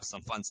going to have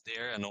some funds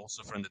there, and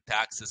also from the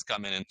taxes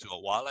coming into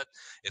a wallet,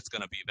 it's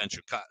going to be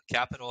venture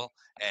capital.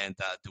 And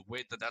the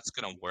way that that's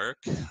going to work,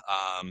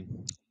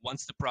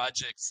 once the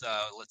projects,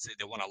 let's say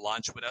they want to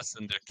launch with us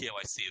and they're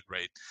KYC,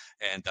 right?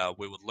 And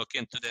we would look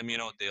into them.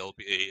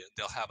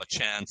 They'll have a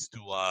chance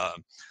to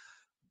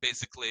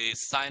basically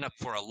sign up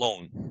for a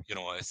loan,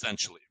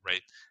 essentially,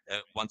 right?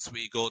 Once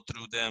we go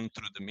through the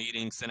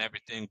meetings and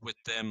everything with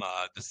them,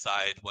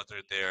 decide whether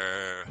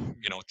they're,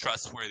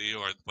 trustworthy,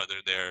 or whether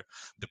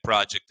the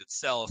project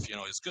itself,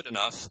 is good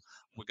enough,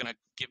 we're going to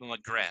give them a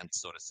grant,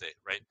 so to say,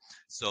 right?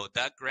 So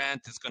that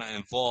grant is going to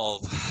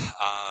involve,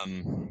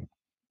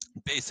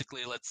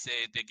 basically, let's say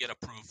they get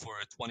approved for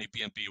a 20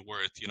 BNB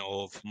worth,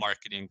 of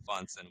marketing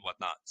funds and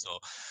whatnot. So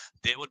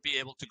they would be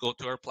able to go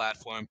to our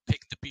platform,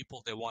 pick the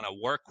people they want to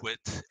work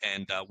with,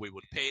 and we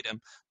would pay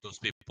them. Those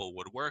people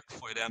would work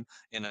for them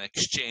in an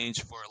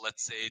exchange for,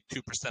 let's say,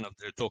 2% of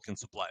their token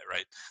supply,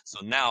 right?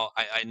 So now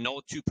I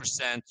know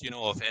 2%,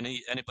 of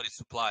anybody's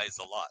supply is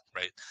a lot,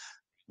 right?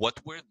 What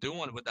we're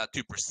doing with that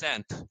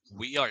 2%,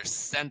 we are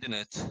sending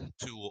it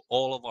to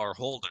all of our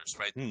holders,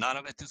 right? None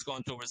of it is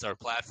going towards our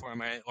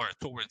platform, right? Or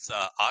towards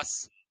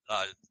us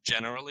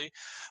generally,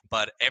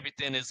 but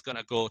everything is going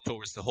to go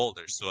towards the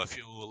holders. So if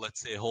you, let's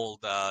say,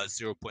 hold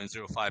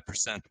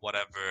 0.05%,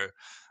 whatever,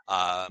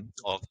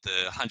 of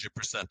the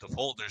 100% of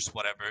holders,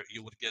 whatever,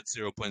 you would get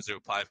 0.05%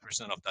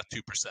 of that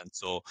 2%.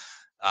 So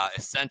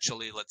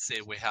essentially, let's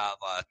say we have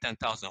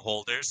 10,000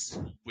 holders,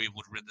 we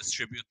would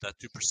redistribute that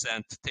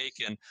 2%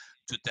 taken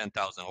to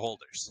 10,000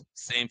 holders.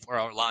 Same for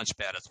our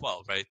launchpad as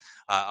well, right?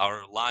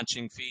 Our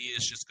launching fee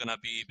is just gonna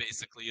be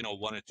basically,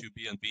 1 or 2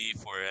 BNB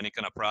for any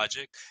kind of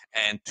project,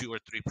 and 2 or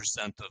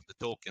 3% of the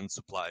token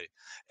supply.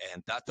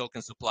 And that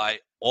token supply,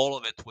 all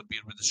of it would be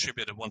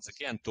redistributed once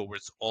again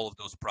towards all of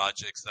those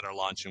projects that are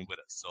launching with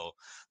us. So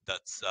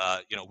that's,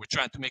 we're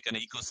trying to make an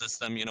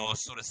ecosystem,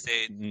 so to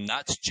say,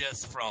 not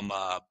just from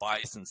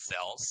buys and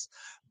sells,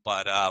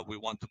 but we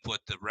want to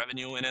put the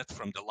revenue in it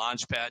from the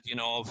launchpad,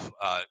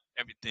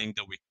 everything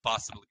that we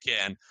possibly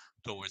can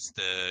towards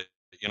the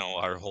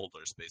our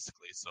holders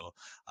basically. So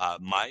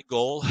my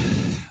goal,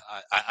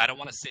 I don't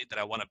want to say that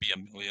I want to be a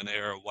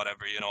millionaire or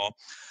whatever,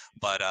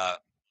 but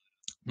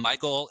my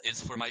goal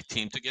is for my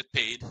team to get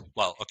paid.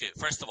 Well, okay,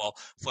 first of all,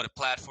 for the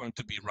platform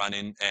to be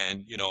running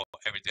and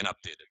everything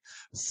updated.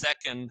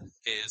 Second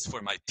is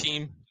for my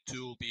team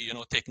to be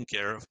taken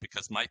care of,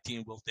 because my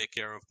team will take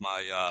care of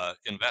my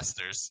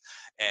investors,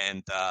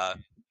 and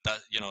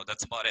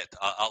that's about it.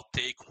 I'll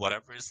take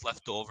whatever is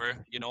left over,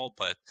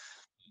 but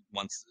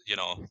once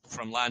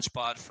from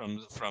Launchpad,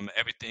 from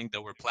everything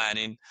that we're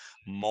planning,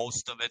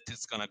 most of it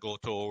is gonna go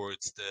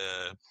towards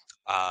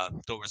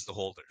the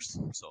holders.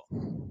 So.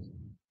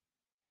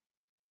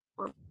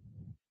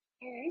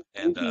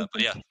 And but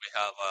yeah, we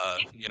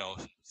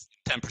have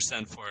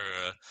 10% for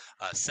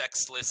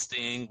sex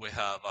listing. We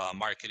have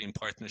marketing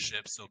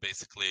partnerships. So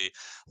basically,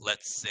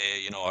 let's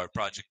say our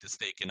project is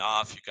taking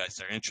off. You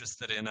guys are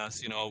interested in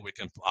us. We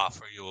can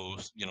offer you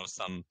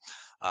some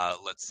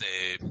let's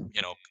say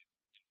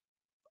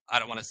I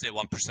don't want to say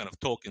 1% of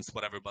tokens,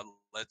 whatever, but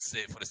let's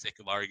say for the sake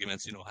of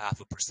arguments,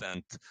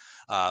 0.5%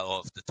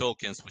 of the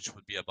tokens, which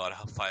would be about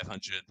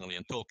 500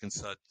 million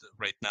tokens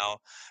right now.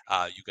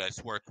 You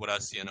guys work with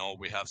us,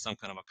 we have some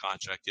kind of a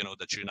contract,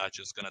 that you're not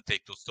just gonna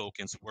take those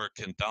tokens, work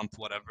and dump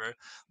whatever.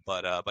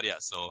 But yeah,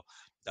 so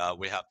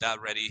we have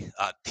that ready.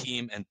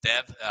 Team and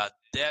dev.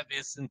 Dev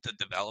isn't the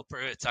developer;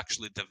 it's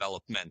actually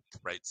development,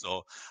 right?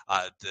 So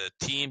the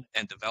team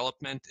and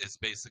development is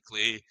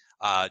basically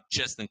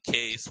just in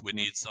case we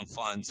need some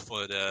funds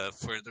for the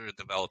further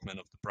development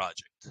of the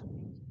project.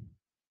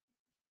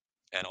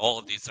 And all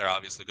of these are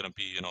obviously going to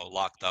be,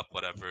 locked up,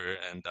 whatever,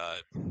 and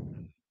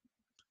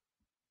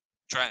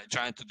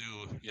trying to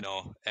do,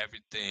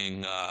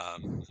 everything,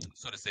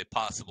 so to say,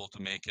 possible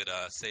to make it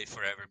safe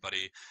for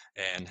everybody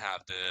and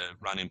have the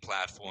running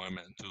platform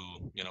and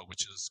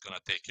which is going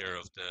to take care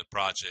of the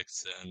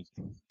projects and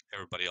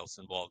everybody else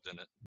involved in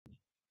it.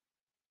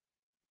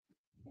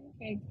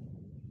 Okay,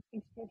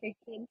 makes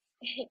perfect sense.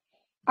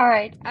 All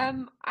right,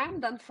 I'm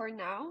done for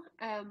now.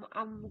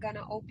 I'm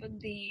gonna open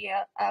the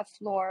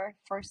floor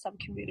for some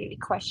community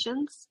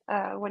questions.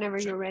 Whenever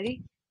Sure. you're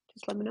ready,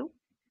 just let me know.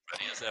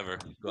 Ready as ever.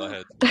 Go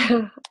ahead.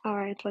 All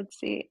right, let's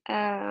see.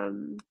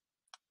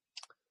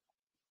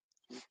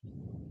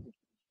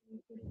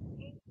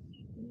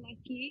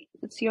 Lucky,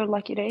 it's your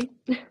lucky day.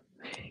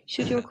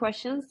 Shoot your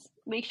questions.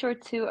 Make sure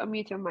to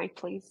unmute your mic,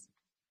 please.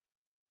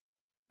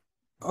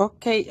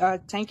 Okay,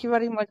 thank you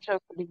very much for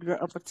the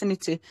great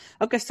opportunity.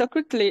 Okay, so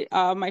quickly,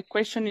 my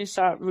question is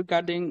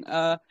regarding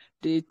the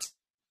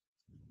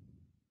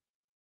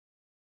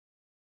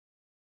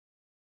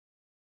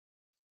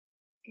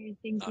I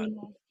think we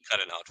lost. Cut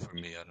it out for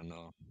me. I don't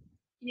know.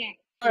 Yeah.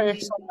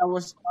 Sorry, I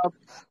was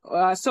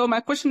so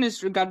my question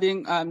is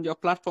regarding your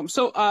platform.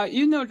 So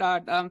you know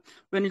that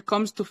when it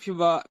comes to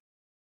Fever,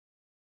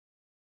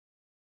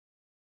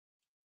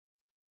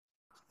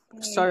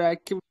 sorry, I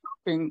keep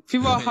talking.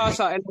 Fever has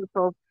a lot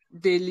of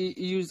daily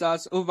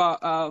users, over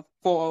 4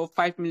 or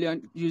 5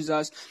 million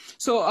users.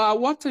 So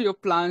what are your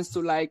plans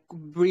to like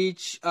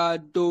reach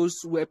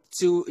those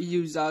Web2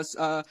 users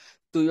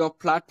to your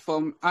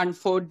platform? And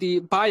for the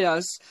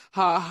buyers,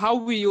 how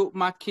will you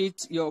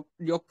market your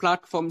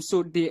platform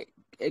so they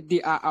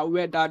are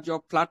aware that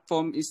your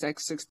platform is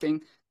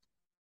existing?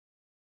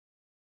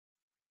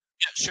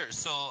 Yeah, sure.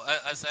 So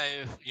as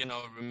I,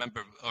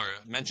 remember or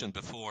mentioned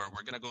before,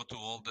 we're gonna go to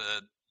all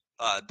the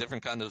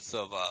different kinds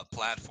of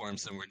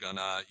platforms, and we're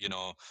gonna,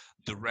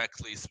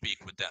 directly speak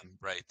with them,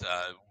 right?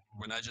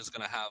 We're not just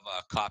gonna have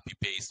copy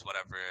paste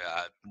whatever.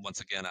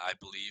 Once again, I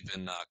believe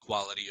in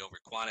quality over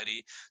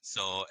quantity.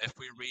 So if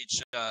we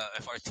reach,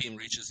 if our team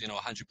reaches,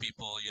 100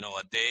 people,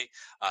 a day,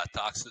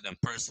 talks to them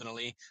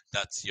personally,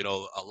 that's,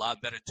 a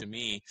lot better to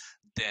me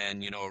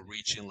than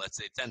reaching, let's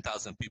say,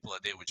 10,000 people a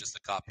day with just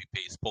a copy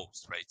paste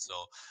post, right? So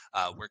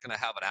we're going to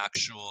have an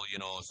actual,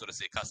 so to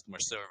say, customer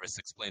service,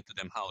 explain to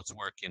them how it's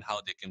working,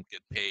 how they can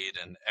get paid,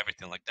 and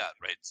everything like that,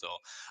 right? So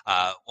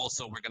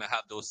also we're going to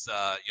have those,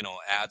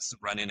 ads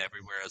running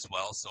everywhere as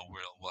well. So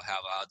we'll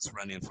have ads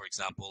running, for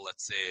example,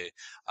 let's say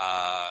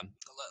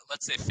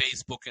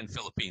Facebook in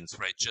Philippines,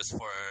 right? Just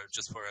for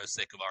a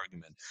sake of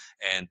argument,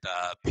 and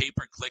pay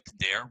per click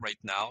there right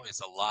now is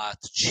a lot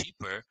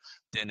cheaper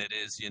than it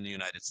is in the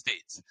United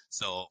States.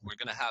 So we're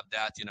gonna have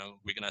that.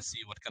 We're gonna see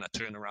what kind of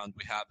turnaround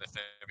we have. If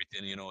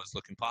everything is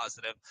looking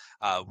positive,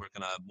 we're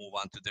gonna move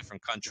on to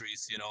different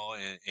countries,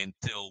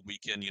 until we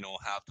can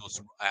have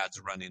those ads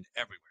running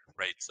everywhere,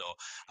 right? So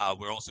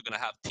we're also gonna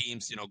have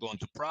teams, going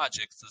to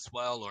projects as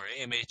well, or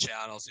AMA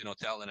channels,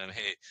 telling them,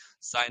 hey,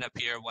 sign up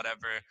here,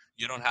 whatever.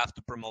 You don't have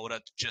to promote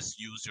it, just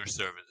use your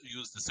service,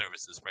 use the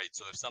services, right?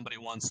 So if somebody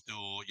wants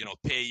to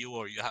pay you,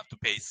 or you have to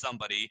pay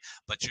somebody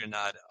but you're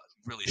not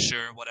really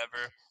sure,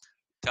 whatever,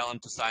 tell them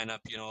to sign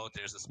up.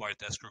 There's a smart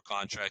escrow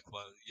contract.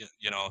 Well,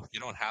 you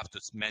don't have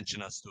to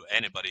mention us to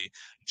anybody,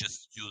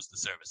 just use the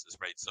services,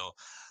 right? So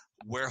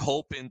we're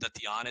hoping that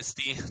the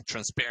honesty,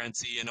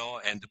 transparency,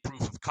 and the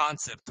proof of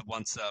concept,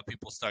 once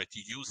people start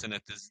using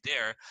it, is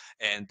there,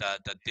 and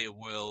that they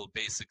will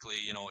basically,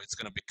 it's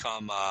going to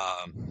become,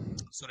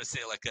 so to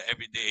say, like an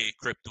everyday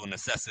crypto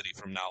necessity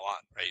from now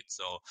on, right?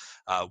 So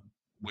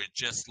we're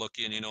just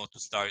looking, to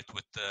start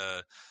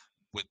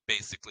with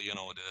basically,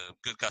 the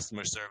good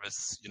customer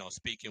service,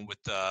 speaking with,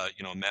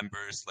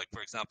 members. Like,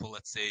 for example,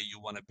 let's say you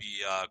want to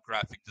be a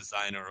graphic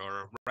designer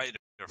or a writer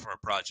for a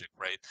project,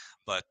 right?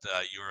 But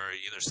you're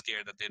either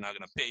scared that they're not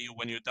going to pay you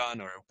when you're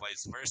done, or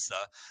vice versa.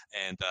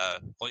 And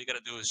all you got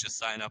to do is just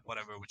sign up,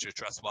 whatever, with your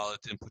Trust Wallet,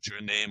 and put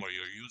your name or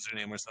your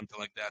username or something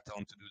like that. Tell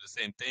them to do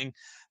the same thing.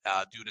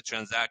 Do the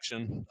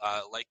transaction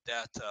like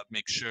that.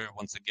 Make sure,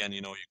 once again,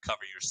 you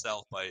cover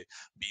yourself by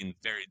being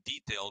very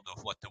detailed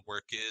of what the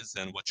work is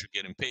and what you're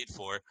getting paid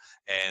for.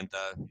 And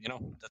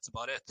that's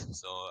about it.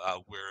 So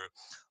we're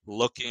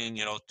looking,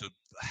 to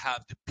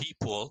have the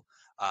people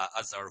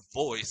as our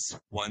voice.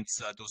 Once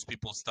those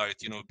people start,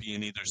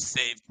 being either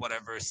saved,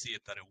 whatever, see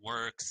it that it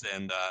works,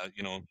 and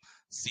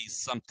see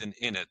something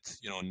in it,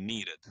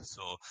 needed.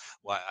 So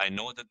I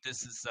know that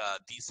this is a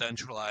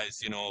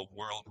decentralized,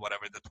 world,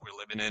 whatever, that we're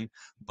living in,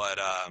 but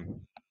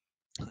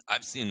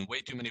I've seen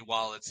way too many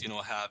wallets,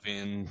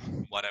 having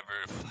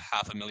whatever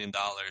 $500,000,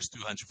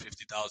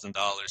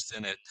 $250,000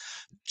 in it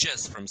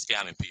just from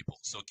scamming people.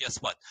 So guess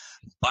what?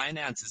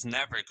 Binance is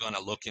never going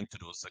to look into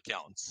those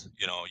accounts.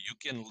 You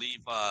can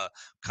leave a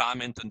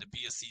comment on the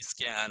BSC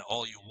scan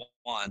all you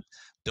want.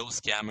 Those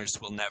scammers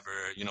will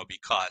never, be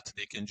caught.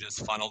 They can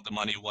just funnel the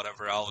money,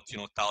 whatever, out,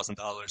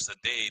 $1,000 a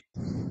day.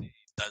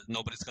 That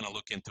nobody's going to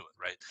look into it,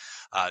 right?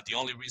 The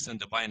only reason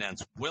the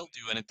Binance will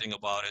do anything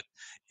about it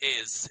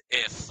is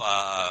if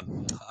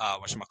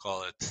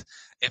whatchamacallit,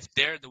 if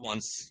they're the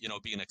ones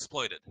being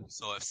exploited.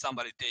 So if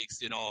somebody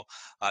takes a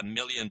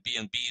million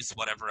BNBs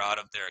whatever out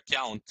of their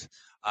account,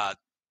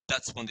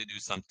 that's when they do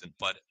something.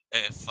 But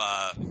if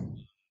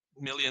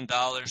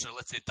 $1,000,000 or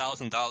let's say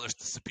 $1,000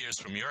 disappears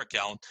from your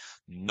account,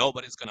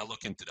 nobody's gonna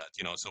look into that.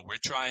 So we're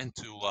trying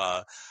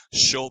to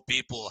show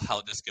people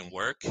how this can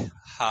work,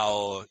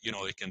 how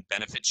it can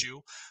benefit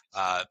you.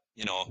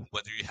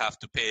 Whether you have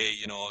to pay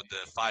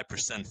the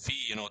 5%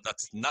 fee,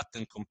 that's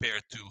nothing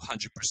compared to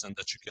 100%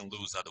 that you can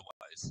lose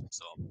otherwise.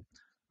 So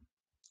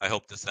I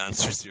hope this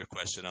answers your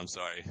question. I'm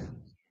sorry.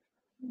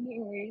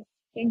 No worries.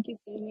 Thank you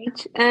so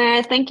much.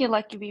 Thank you,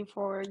 Lucky Bee,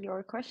 for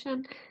your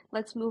question.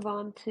 Let's move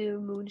on to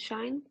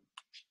Moonshine.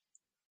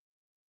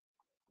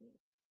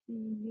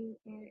 You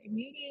are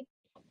muted.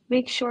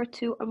 Make sure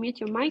to unmute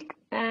your mic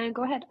and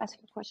go ahead, ask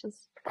your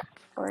questions. The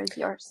floor is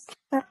yours.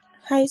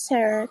 Hi,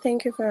 Sarah.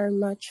 Thank you very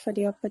much for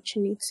the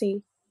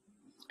opportunity.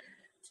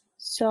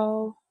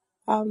 So,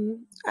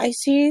 I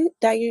see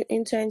that you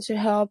intend to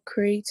help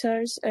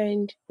creators,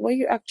 and what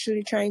you're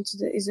actually trying to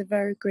do is a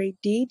very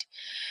great deed.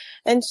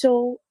 And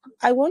so,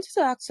 I wanted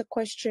to ask a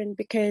question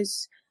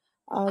because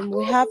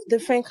we have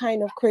different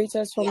kind of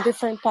creators from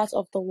different parts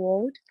of the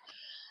world.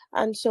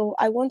 And so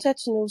I wanted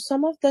to know,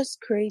 some of these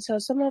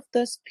creators, some of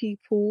these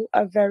people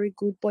are very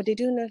good, but they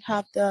do not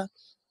have the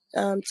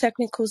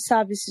technical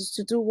services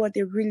to do what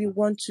they really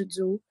want to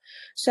do.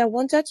 So I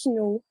wanted to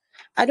know,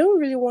 I don't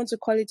really want to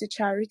call it a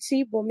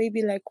charity, but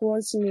maybe like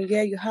once in a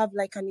year you have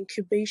like an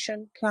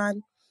incubation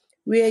plan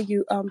where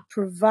you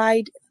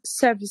provide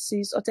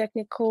services or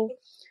technical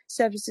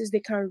services they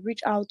can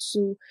reach out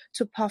to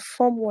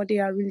perform what they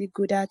are really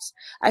good at.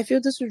 I feel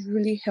this would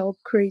really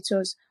help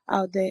creators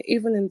out there,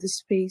 even in this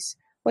space.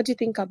 What do you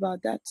think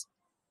about that?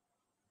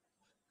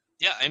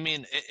 Yeah, I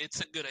mean,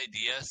 it's a good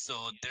idea.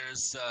 So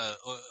there's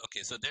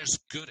okay, so there's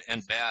good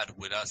and bad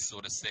with us,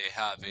 so to say,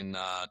 having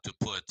to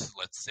put,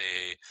 let's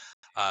say,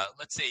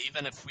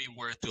 even if we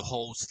were to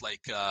host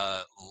like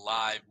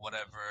live,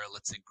 whatever,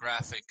 let's say,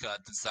 graphic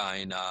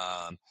design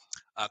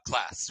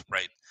class,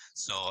 right?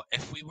 So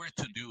if we were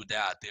to do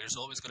that, there's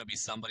always going to be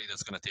somebody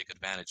that's going to take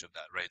advantage of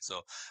that, right?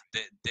 So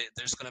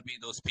there's going to be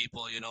those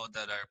people,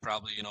 that are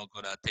probably,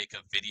 going to take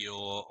a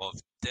video of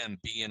them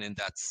being in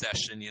that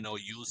session,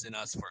 using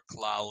us for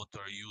clout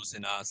or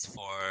using us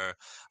for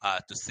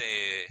to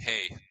say,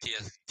 hey,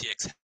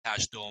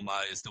 TxHash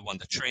Doma is the one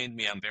that trained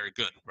me. I'm very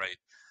good, right?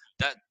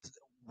 That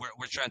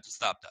we're trying to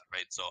stop that,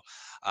 right? So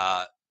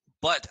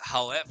but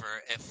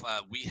however, if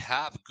we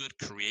have good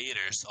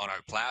creators on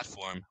our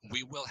platform,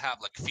 we will have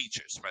like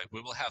features, right?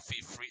 We will have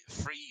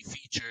free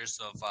features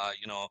of,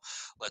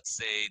 let's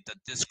say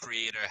that this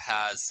creator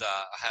has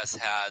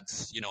had,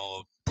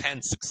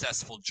 10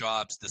 successful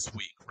jobs this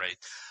week, right?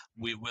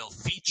 We will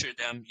feature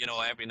them,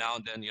 every now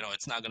and then.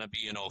 It's not going to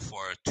be,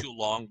 for too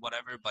long,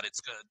 whatever, but it's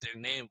good. Their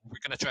name, we're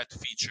going to try to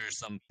feature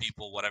some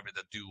people, whatever,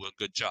 that do a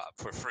good job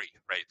for free,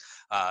 right?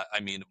 I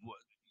mean,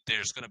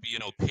 there's going to be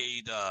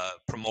paid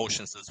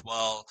promotions as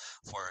well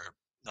for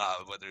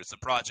whether it's a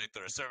project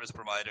or a service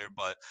provider,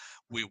 but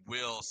we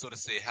will, so to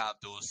say, have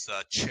those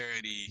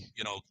charity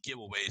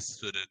giveaways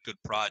to the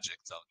good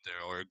projects out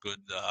there or good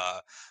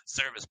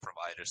service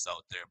providers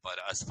out there. But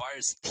as far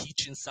as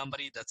teaching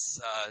somebody, that's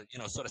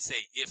so to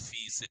say,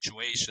 iffy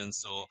situation.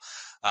 So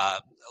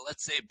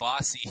let's say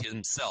Bossy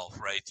himself,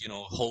 right,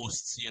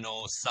 hosts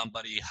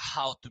somebody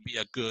how to be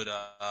a good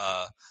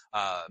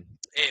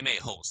AMA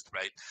host,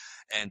 right?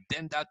 And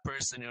then that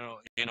person,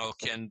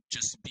 can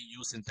just be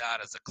using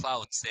that as a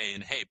clout,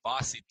 saying, hey,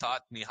 Bossy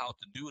taught me how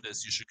to do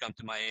this. You should come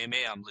to my AMA.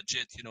 I'm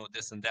legit,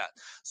 this and that.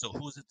 So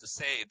who's it to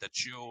say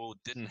that you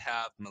didn't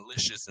have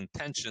malicious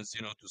intentions,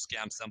 to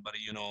scam somebody,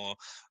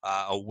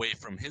 away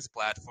from his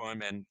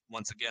platform and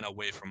once again,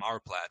 away from our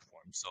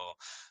platform. So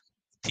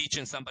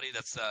teaching somebody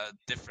that's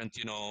different,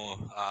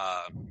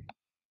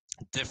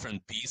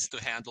 different beast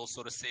to handle,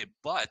 so to say.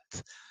 But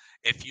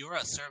if you're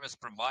a service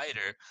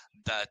provider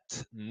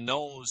that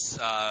knows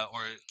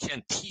or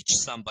can teach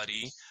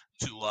somebody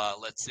to,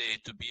 let's say,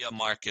 to be a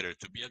marketer,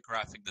 to be a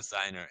graphic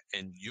designer,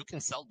 and you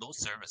can sell those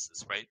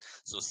services, right?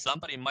 So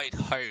somebody might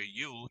hire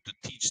you to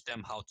teach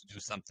them how to do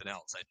something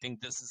else. I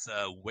think this is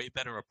a way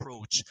better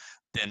approach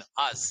than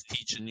us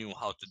teaching you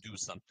how to do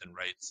something,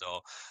 right? So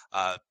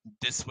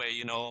this way,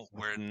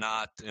 we're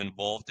not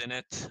involved in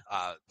it.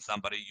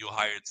 You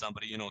hired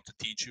somebody, to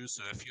teach you.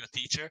 So if you're a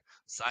teacher,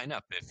 sign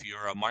up. If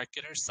you're a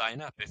marketer,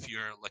 sign up. If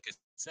you're, like I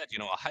said,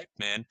 a hype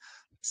man,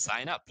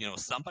 sign up.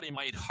 Somebody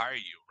might hire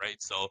you,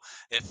 right? So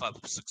if a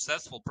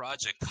successful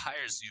project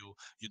hires you,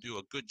 you do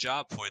a good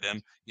job for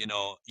them,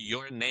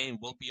 your name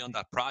will be on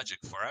that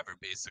project forever,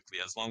 basically,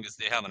 as long as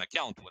they have an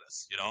account with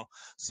us.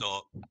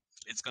 So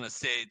it's going to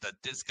say that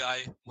this guy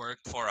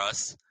worked for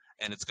us,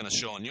 and it's going to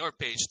show on your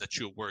page that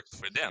you worked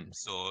for them.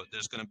 So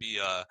there's going to be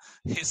a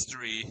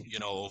history,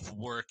 of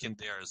work in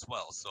there as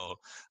well. So,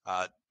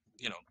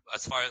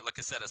 as far, like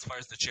I said, as far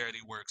as the charity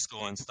works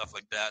go and stuff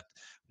like that,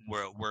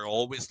 we're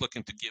always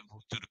looking to give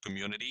to the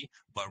community,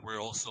 but we're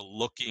also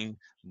looking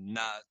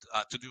not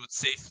to do it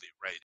safely,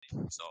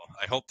 right? So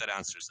I hope that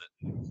answers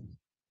it.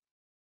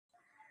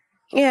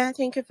 Yeah,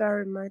 thank you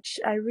very much.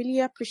 I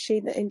really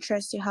appreciate the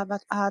interest you have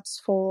at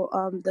arts for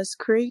these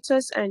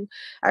creators, and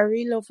I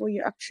really love what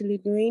you're actually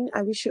doing.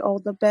 I wish you all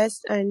the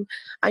best, and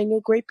I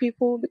know great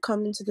people will be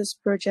coming to this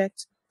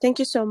project. Thank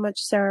you so much,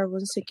 Sarah,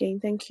 once again.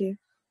 Thank you.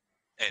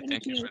 Hey,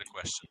 thank you for the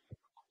question.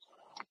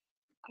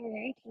 All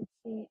right, let's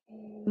see.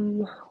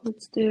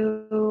 Let's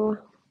do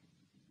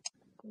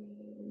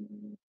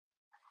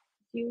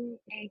you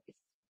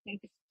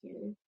Dexter.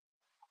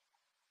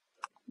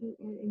 You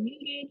are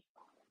unmuted.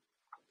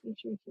 Make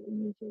sure to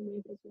unmute your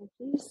mic as well,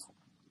 please.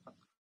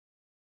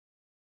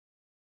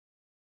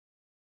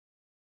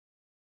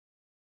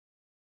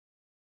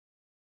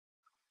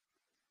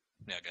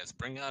 Yeah, guys,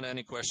 bring on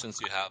any questions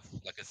you have.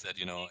 Like I said,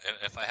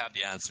 if I have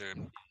the answer,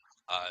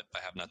 I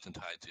have nothing to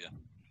hide to you.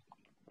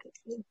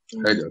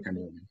 Hey there, can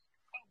you hear me?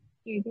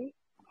 Here you go.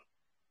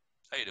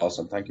 How you doing?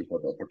 Awesome, thank you for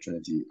the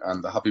opportunity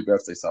and happy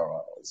birthday,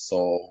 Sarah.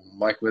 So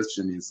my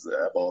question is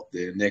about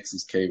the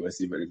Nexus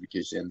KYC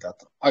verification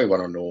that I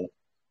want to know.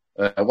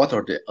 What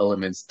are the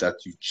elements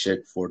that you check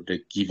for the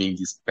giving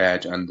this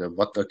badge, and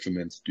what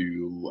documents do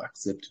you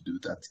accept to do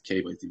that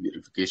KYC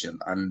verification?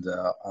 And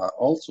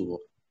also,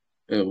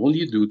 what will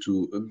you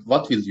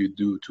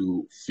do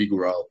to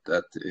figure out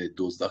that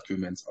those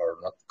documents are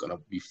not gonna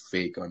be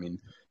fake? I mean,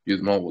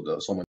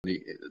 so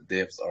many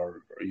devs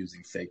are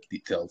using fake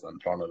details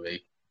and run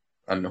away.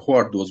 And who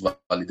are those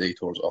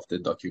validators of the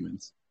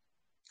documents?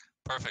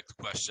 Perfect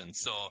question.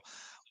 So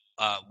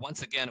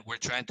once again, we're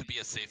trying to be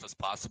as safe as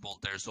possible.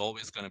 There's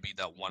always going to be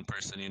that one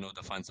person,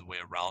 that finds a way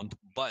around,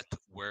 but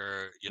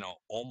we're,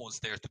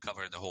 almost there to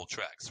cover the whole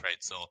tracks, right?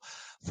 So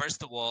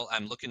first of all,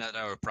 I'm looking at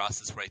our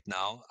process right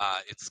now.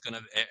 It's going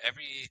to,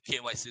 every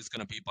KYC is going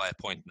to be by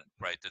appointment,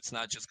 right? It's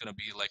not just going to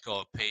be like,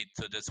 oh, paid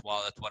to this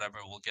wallet, whatever,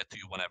 we'll get to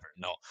you whenever.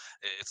 No,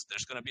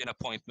 there's going to be an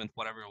appointment,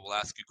 whatever. We'll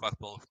ask you a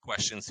couple of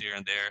questions here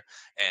and there.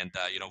 And,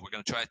 we're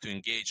going to try to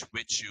engage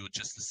with you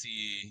just to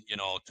see,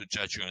 to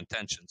judge your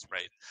intentions,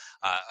 right?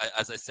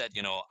 As I said,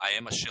 I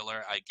am a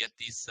shiller. I get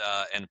these,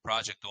 and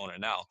project owner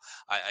now,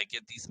 I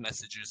get these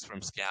messages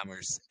from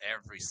scammers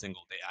every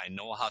single day. I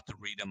know how to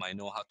read them. I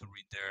know how to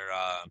read their,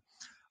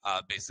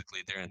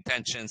 basically their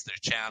intentions, their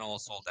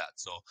channels, all that.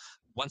 So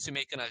once you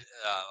make an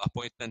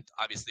appointment,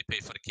 obviously pay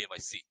for the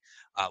KYC.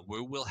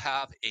 We will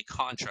have a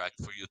contract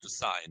for you to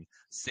sign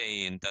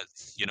saying that,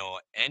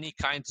 any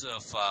kinds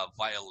of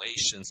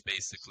violations,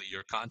 basically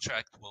your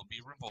contract will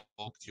be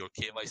revoked, your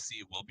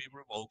KYC will be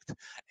revoked,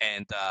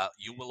 and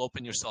you will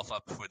open yourself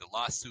up for the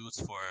lawsuits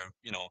for,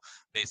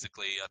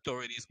 basically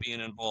authorities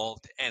being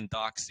involved and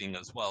doxing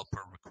as well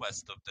per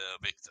request of the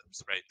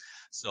victims, right?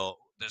 So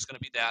there's going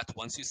to be that.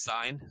 Once you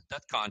sign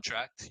that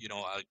contract,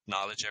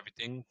 acknowledge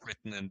everything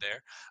written in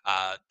there.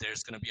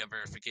 There's going to be a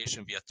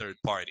verification via third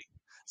party.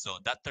 So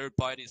that third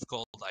party is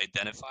called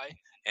Identify,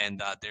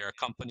 and they're a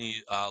company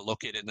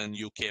located in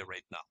the UK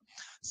right now.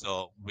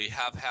 So we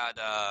have had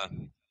a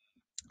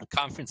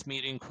conference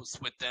meeting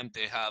with them.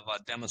 They have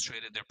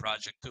demonstrated their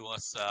project to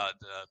us,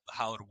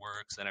 how it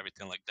works and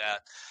everything like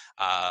that.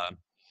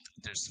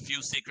 There's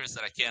few secrets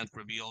that I can't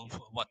reveal,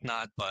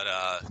 whatnot, but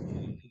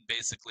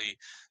basically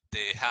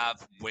they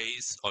have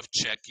ways of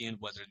checking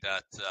whether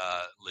that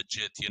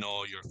legit,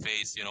 your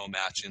face,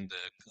 matching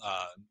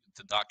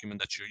the document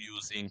that you're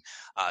using.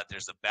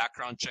 There's a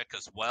background check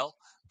as well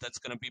that's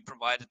going to be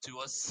provided to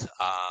us.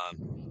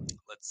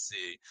 Let's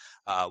see.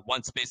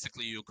 Once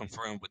basically you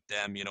confirm with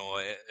them,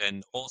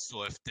 and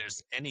also if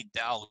there's any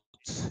doubt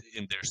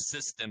in their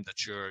system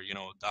that your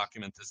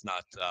document is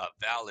not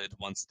valid,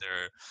 once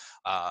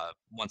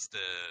the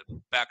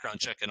background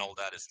check and all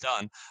that is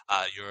done,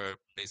 your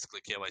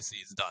basically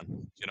KYC is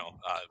done.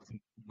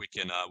 We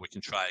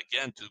can try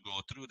again to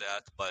go through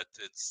that, but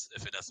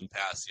if it doesn't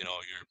pass, you're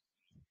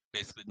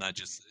basically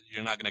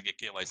you're not going to get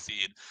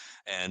KYC'd,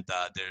 and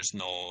there's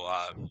no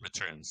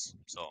returns.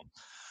 So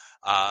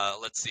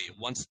let's see.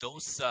 Once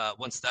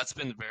that's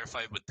been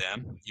verified with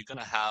them, you're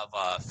gonna have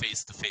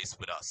face to face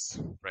with us,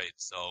 right?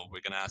 So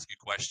we're gonna ask you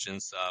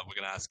questions. We're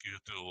gonna ask you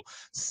to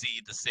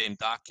see the same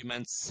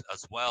documents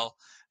as well,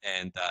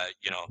 and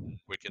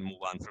we can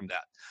move on from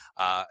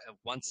that.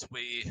 Once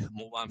we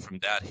move on from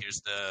that,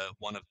 here's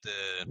one of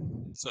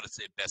the, so to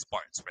say, best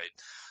parts, right?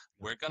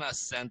 we're going to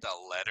send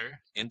a letter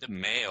in the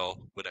mail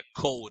with a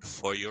code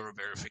for your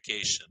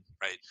verification,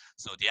 right?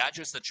 So the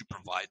address that you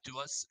provide to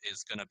us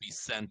is going to be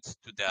sent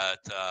to that,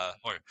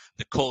 or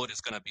the code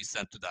is going to be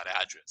sent to that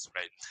address,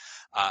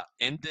 right?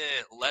 In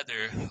the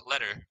letter,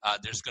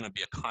 there's going to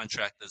be a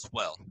contract as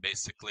well,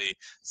 basically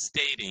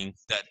stating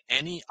that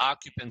any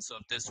occupants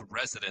of this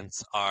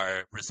residence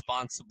are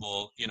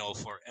responsible,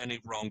 for any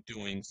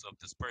wrongdoings of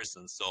this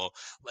person. So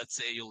let's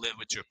say you live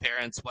with your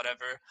parents,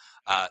 whatever,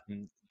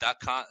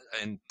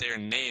 and their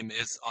name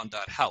is on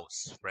that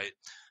house, right?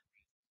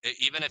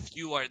 Even if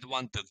you are the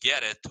one to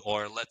get it,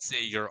 or let's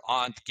say your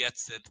aunt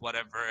gets it,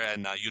 whatever,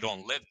 and you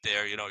don't live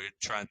there, you're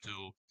trying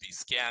to be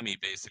scammy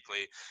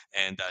basically,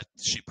 and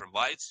she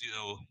provides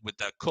you with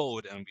that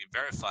code and we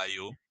verify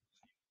you.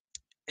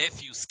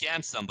 If you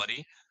scam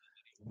somebody,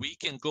 we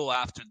can go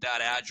after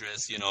that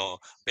address,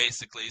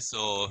 basically,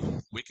 so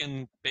we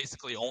can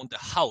basically own the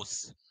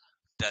house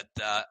that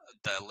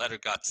the letter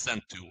got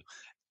sent to,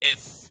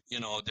 if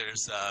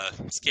there's a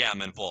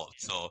scam involved.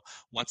 So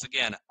once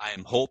again,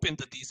 I'm hoping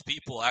that these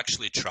people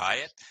actually try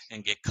it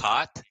and get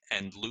caught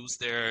and lose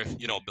their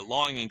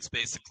belongings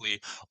basically,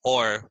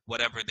 or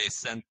whatever they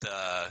sent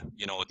the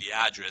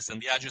address.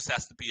 And the address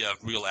has to be a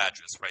real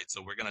address, right?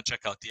 So we're going to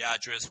check out the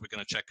address, we're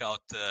going to check out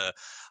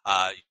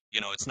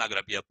it's not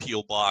going to be a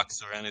PO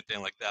box or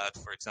anything like that,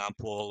 for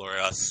example, or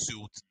a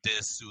suit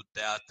this, suit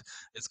that.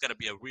 It's going to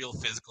be a real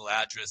physical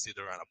address,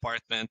 either an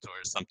apartment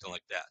or something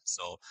like that.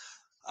 So,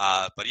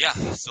 but yeah,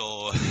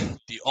 so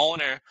the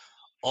owner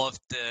of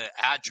the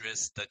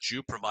address that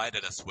you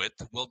provided us with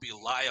will be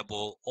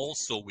liable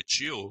also with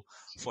you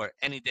for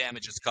any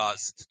damages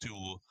caused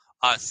to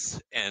us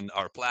and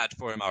our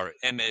platform, our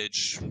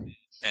image,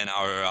 and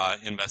our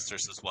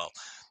investors as well.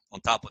 On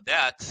top of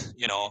that,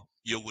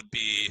 you would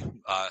be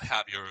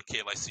have your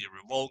KYC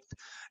revoked,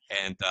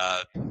 and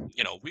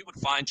we would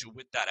find you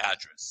with that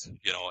address.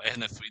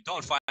 And if we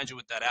don't find you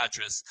with that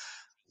address,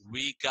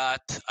 we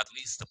got at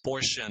least a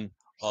portion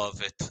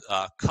of it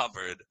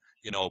covered,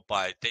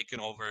 by taking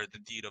over the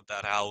deed of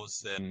that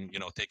house and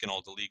taking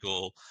all the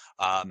legal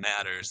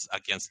matters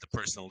against the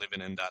person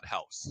living in that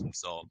house.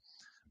 So.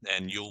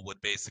 And you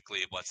would basically,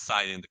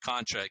 signing the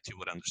contract, you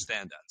would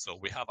understand that. So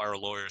we have our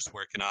lawyers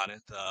working on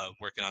it,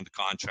 working on the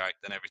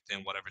contract and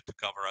everything, whatever, to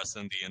cover us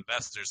and the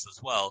investors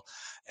as well.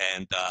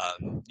 And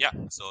yeah,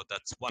 so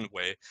that's one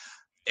way.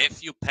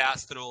 If you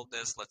pass through all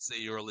this, let's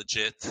say you're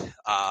legit,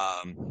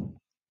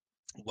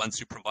 once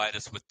you provide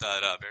us with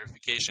that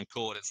verification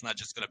code, it's not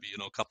just going to be,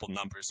 a couple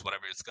numbers,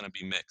 whatever, it's going to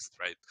be mixed,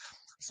 right?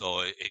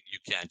 So you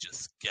can't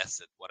just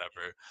guess it,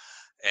 whatever.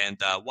 And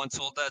once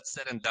all that's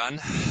said and done,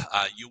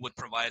 you would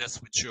provide us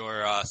with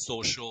your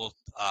social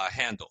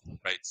handle,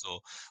 right? So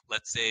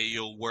let's say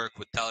you work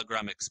with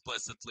Telegram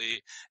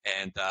explicitly,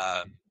 and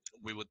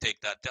we would take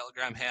that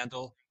Telegram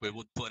handle, we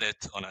would put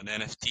it on an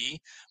NFT,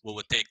 we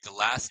would take the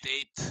last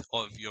date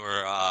of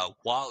your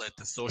wallet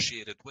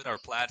associated with our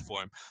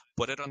platform,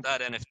 put it on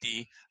that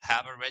NFT,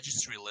 have a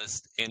registry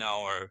list in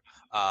our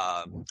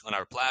on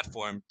our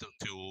platform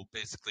to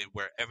basically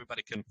where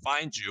everybody can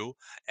find you,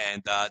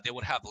 and they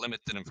would have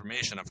limited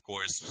information, of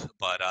course,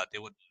 but they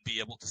would be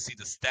able to see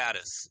the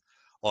status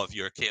of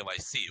your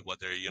KYC,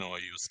 whether you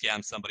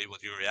scam somebody,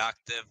 whether you're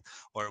active,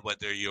 or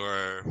whether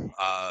your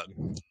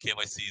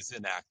KYC is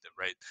inactive,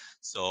 right?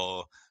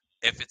 So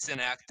if it's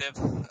inactive,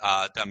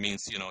 that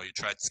means you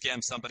tried to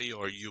scam somebody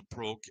or you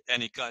broke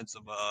any kinds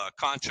of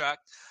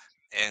contract.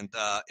 And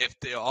if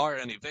there are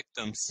any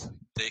victims,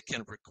 they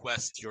can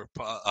request your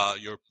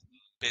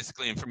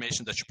basically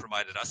information that you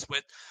provided us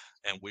with,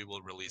 and we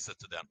will release it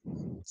to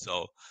them.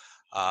 So,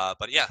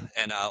 but yeah,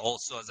 and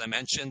also, as I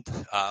mentioned,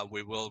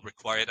 we will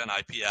require an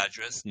IP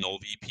address, no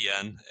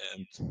VPN,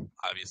 and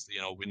obviously,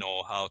 we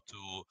know how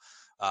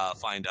to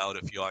find out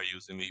if you are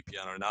using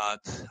VPN or not.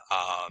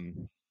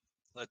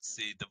 Let's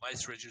see,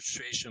 device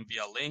registration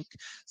via link.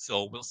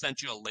 So we'll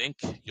send you a link.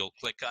 You'll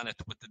click on it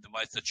with the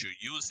device that you're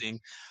using,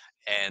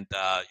 and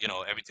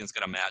everything's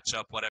gonna match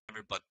up,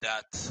 whatever. But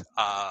that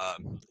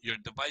your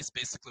device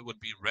basically would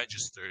be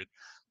registered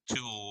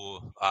to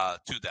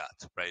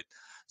that, right?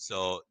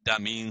 So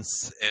that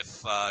means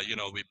if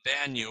we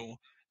ban you,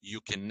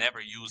 you can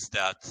never use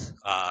that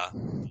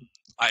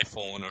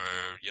iPhone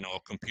or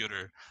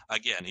computer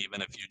again.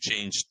 Even if you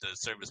change the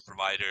service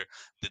provider,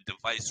 the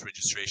device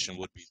registration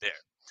would be there.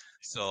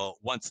 So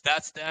once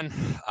that's done,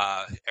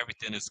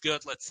 everything is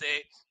good. Let's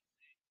say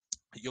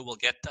you will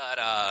get that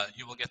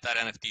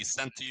NFT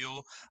sent to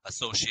you,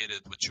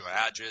 associated with your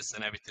address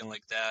and everything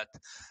like that,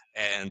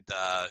 and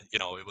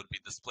it would be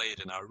displayed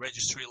in our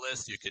registry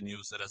list. You can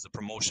use it as a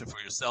promotion for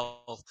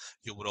yourself.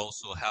 You would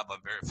also have a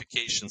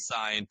verification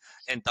sign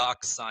and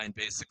doc sign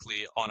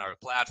basically on our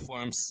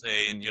platform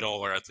saying,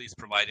 or at least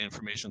provide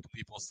information to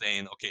people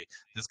saying, okay,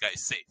 this guy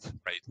is safe,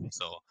 right?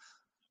 So,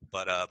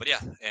 but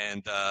yeah,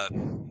 and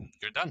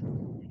you're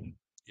done.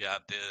 You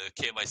have the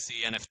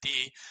KYC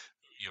NFT.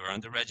 You're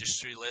on the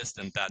registry list,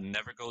 and that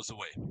never goes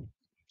away.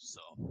 So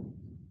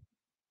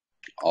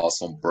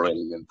Awesome,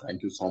 brilliant.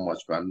 Thank you so much,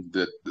 man.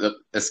 The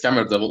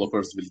scammer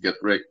developers will get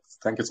wrecked.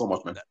 Thank you so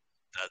much, man.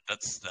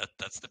 That's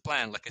the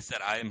plan. Like I said,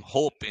 I'm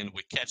hoping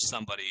we catch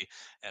somebody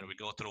and we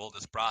go through all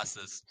this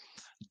process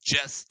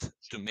just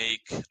to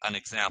make an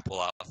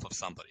example out of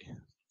somebody.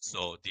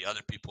 So the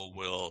other people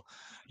will,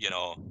 you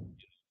know,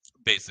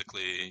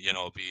 basically,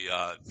 be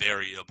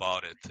wary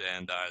about it,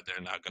 and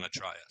they're not going to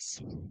try us.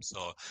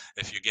 So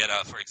if you get,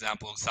 for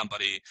example,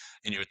 somebody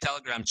in your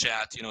Telegram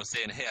chat,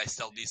 saying, hey, I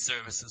sell these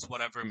services,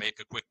 whatever, make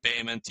a quick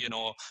payment,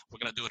 we're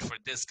going to do it for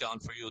a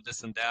discount for you,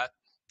 this and that,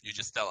 you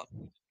just tell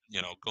them,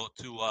 go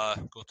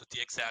to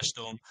TxHash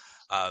Dome,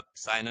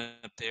 sign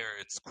up there.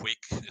 It's quick,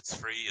 it's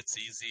free, it's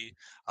easy.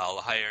 I'll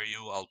hire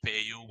you, I'll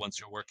pay you. Once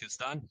your work is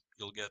done,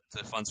 you'll get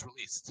the funds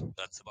released.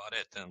 That's about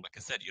it. And like I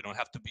said, you don't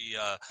have to be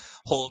a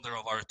holder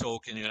of our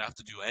token. You don't have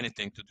to do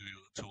anything to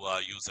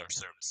use our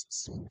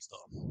services. So.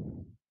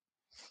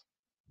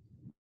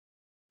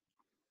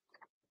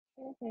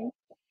 Okay.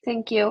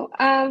 Thank you.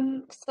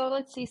 So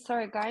let's see.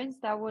 Sorry, guys,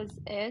 that was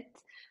it.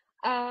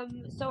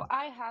 So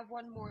I have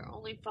one more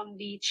only from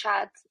the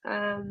chat.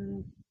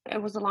 It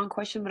was a long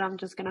question, but I'm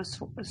just gonna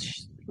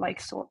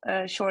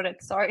short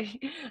it. Sorry.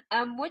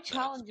 What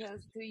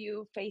challenges do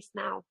you face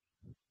now?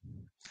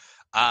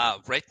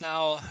 Right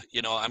now,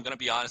 I'm going to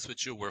be honest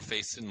with you, we're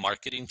facing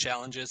marketing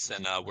challenges,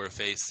 and we're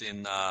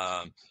facing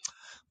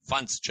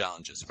funds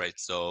challenges, right?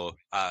 So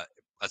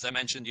as I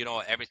mentioned,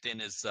 everything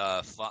is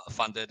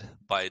funded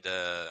by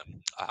the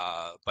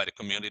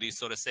community,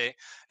 so to say,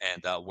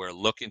 and we're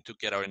looking to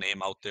get our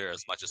name out there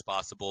as much as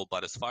possible.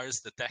 But as far as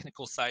the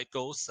technical side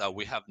goes,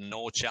 we have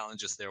no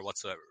challenges there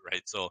whatsoever,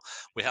 right? So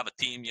we have a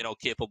team,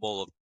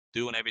 capable of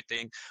doing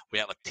everything. We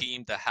have a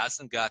team that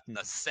hasn't gotten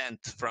a cent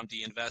from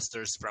the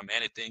investors from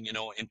anything,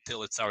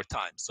 until it's our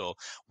time. So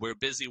we're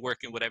busy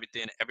working with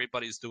everything.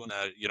 Everybody's doing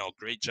a,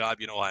 great job.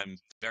 I'm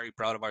very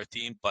proud of our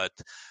team, but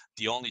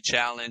the only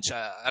challenge,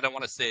 I don't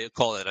want to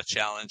call it a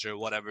challenge or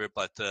whatever,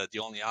 but the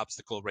only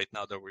obstacle right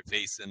now that we're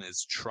facing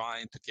is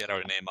trying to get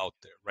our name out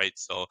there, right?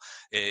 So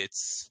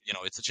it's,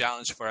 it's a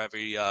challenge for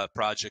every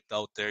project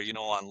out there,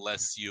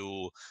 unless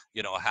you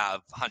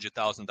have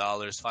 $100,000,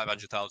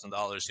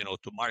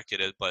 $500,000, to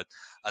market it. But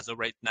as of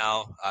right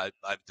now,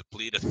 I've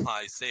depleted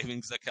my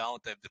savings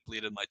account. I've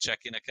depleted my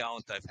checking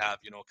account. I've have,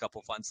 a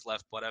couple funds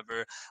left,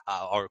 whatever.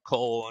 Our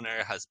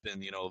co-owner has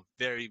been,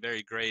 very,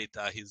 very great.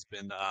 He's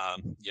been,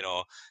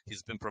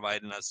 he's been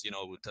providing us,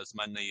 with as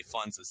many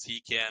funds as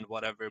he can,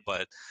 whatever.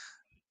 But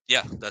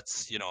yeah,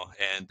 that's,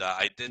 and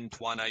I didn't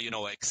want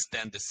to,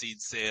 extend the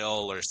seed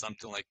sale or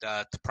something like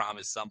that to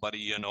promise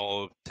somebody, 10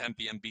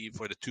 BNB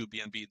for the 2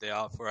 BNB they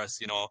offer us.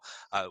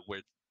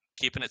 We're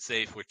keeping it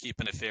safe. We're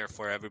keeping it fair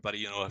for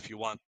everybody. If you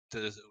want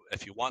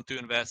to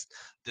invest,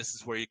 this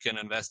is where you can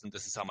invest, and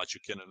this is how much you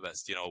can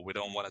invest. We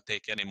don't want to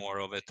take any more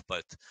of it,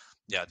 but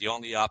yeah, the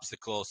only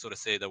obstacle, so to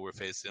say, that we're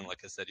facing, like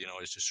I said,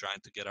 is just trying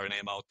to get our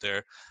name out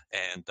there,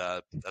 and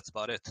that's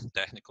about it.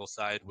 Technical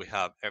side, we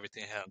have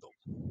everything handled.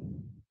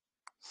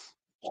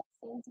 That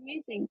sounds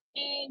amazing.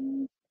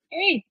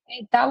 Great.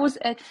 That was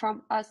it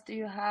from us. Do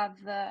you have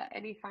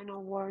any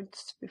final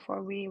words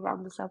before we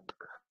round this up?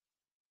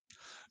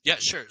 Yeah,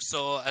 sure.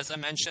 So as I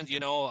mentioned,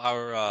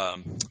 our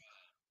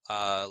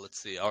let's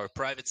see, our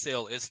private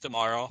sale is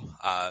tomorrow.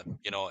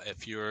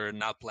 If you're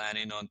not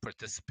planning on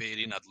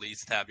participating, at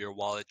least have your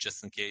wallet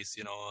just in case,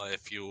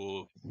 if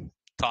you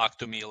talk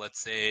to me,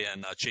 let's say,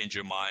 and change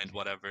your mind,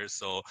 whatever.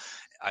 So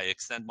I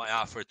extend my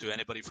offer to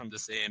anybody from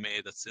this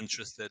AMA that's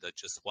interested, that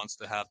just wants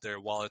to have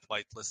their wallet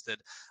whitelisted.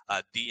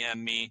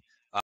 DM me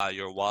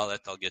your wallet,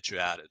 I'll get you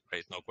added,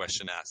 right? No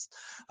question asked.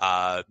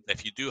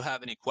 If you do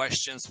have any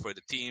questions for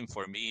the team,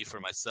 for me, for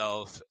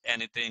myself,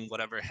 anything,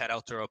 whatever, head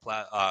out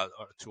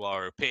to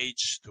our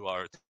page, to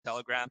our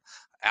Telegram.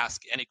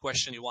 Ask any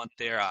question you want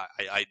there.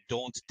 I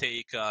don't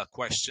take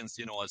questions,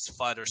 as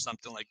FUD or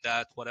something like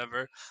that,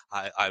 whatever.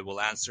 I will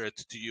answer it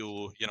to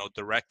you,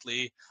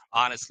 directly,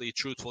 honestly,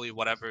 truthfully,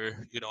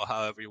 whatever,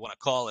 however you want to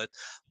call it.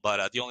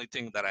 But the only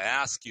thing that I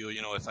ask you,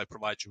 if I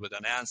provide you with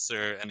an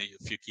answer, and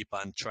if you keep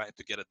on trying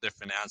to get a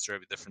different answer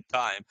every different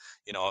time,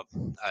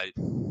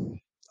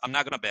 I'm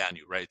not going to ban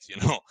you, right?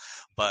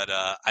 But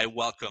I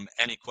welcome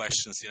any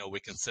questions. We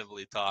can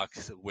civilly talk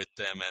with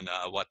them and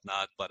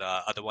whatnot. But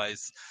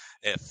otherwise,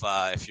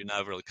 if you're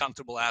not really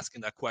comfortable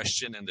asking that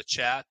question in the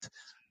chat,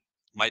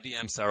 my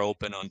DMs are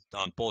open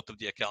on both of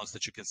the accounts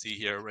that you can see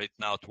here right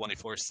now,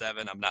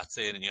 24/7. I'm not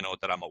saying,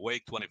 that I'm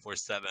awake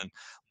 24/7,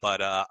 but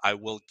I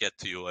will get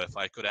to you. If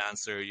I could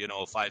answer,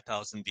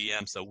 5,000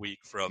 DMs a week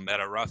from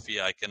Meta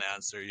Ruffy, I can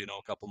answer,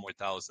 a couple more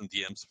thousand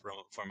DMs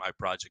from my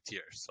project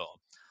here. So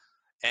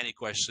any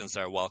questions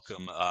are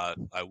welcome.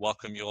 I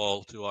welcome you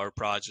all to our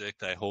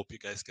project. I hope you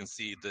guys can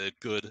see the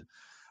good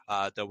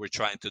that we're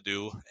trying to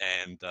do,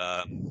 and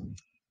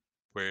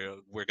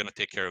we're gonna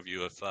take care of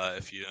you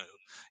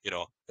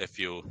if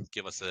you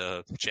give us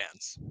a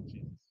chance.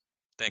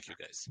 Thank you,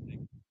 guys.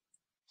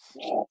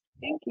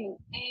 Thank you.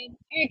 All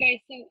right, guys.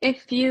 So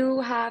if you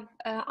have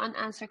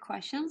unanswered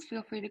questions,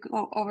 feel free to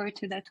go over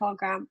to the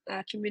Telegram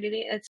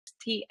community. It's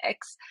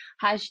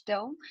TxHash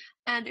Dome.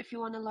 And if you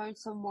want to learn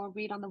some more,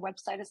 read on the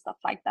website and stuff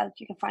like that,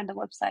 you can find the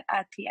website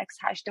at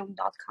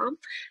txhashdome.com.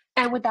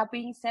 And with that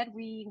being said,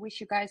 we wish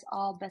you guys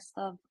all best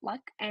of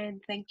luck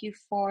and thank you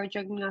for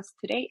joining us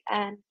today.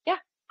 And yeah,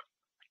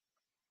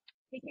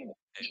 take care.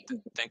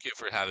 Thank you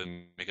for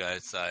having me,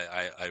 guys.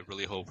 I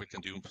really hope we can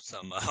do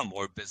some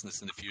more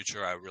business in the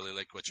future. I really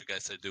like what you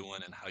guys are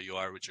doing and how you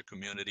are with your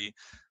community.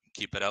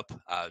 Keep it up.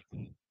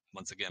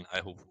 Once again,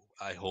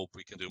 I hope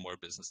we can do more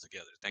business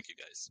together. Thank you,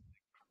 guys.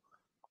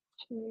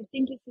 Sure.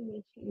 Thank you so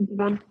much,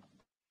 everyone.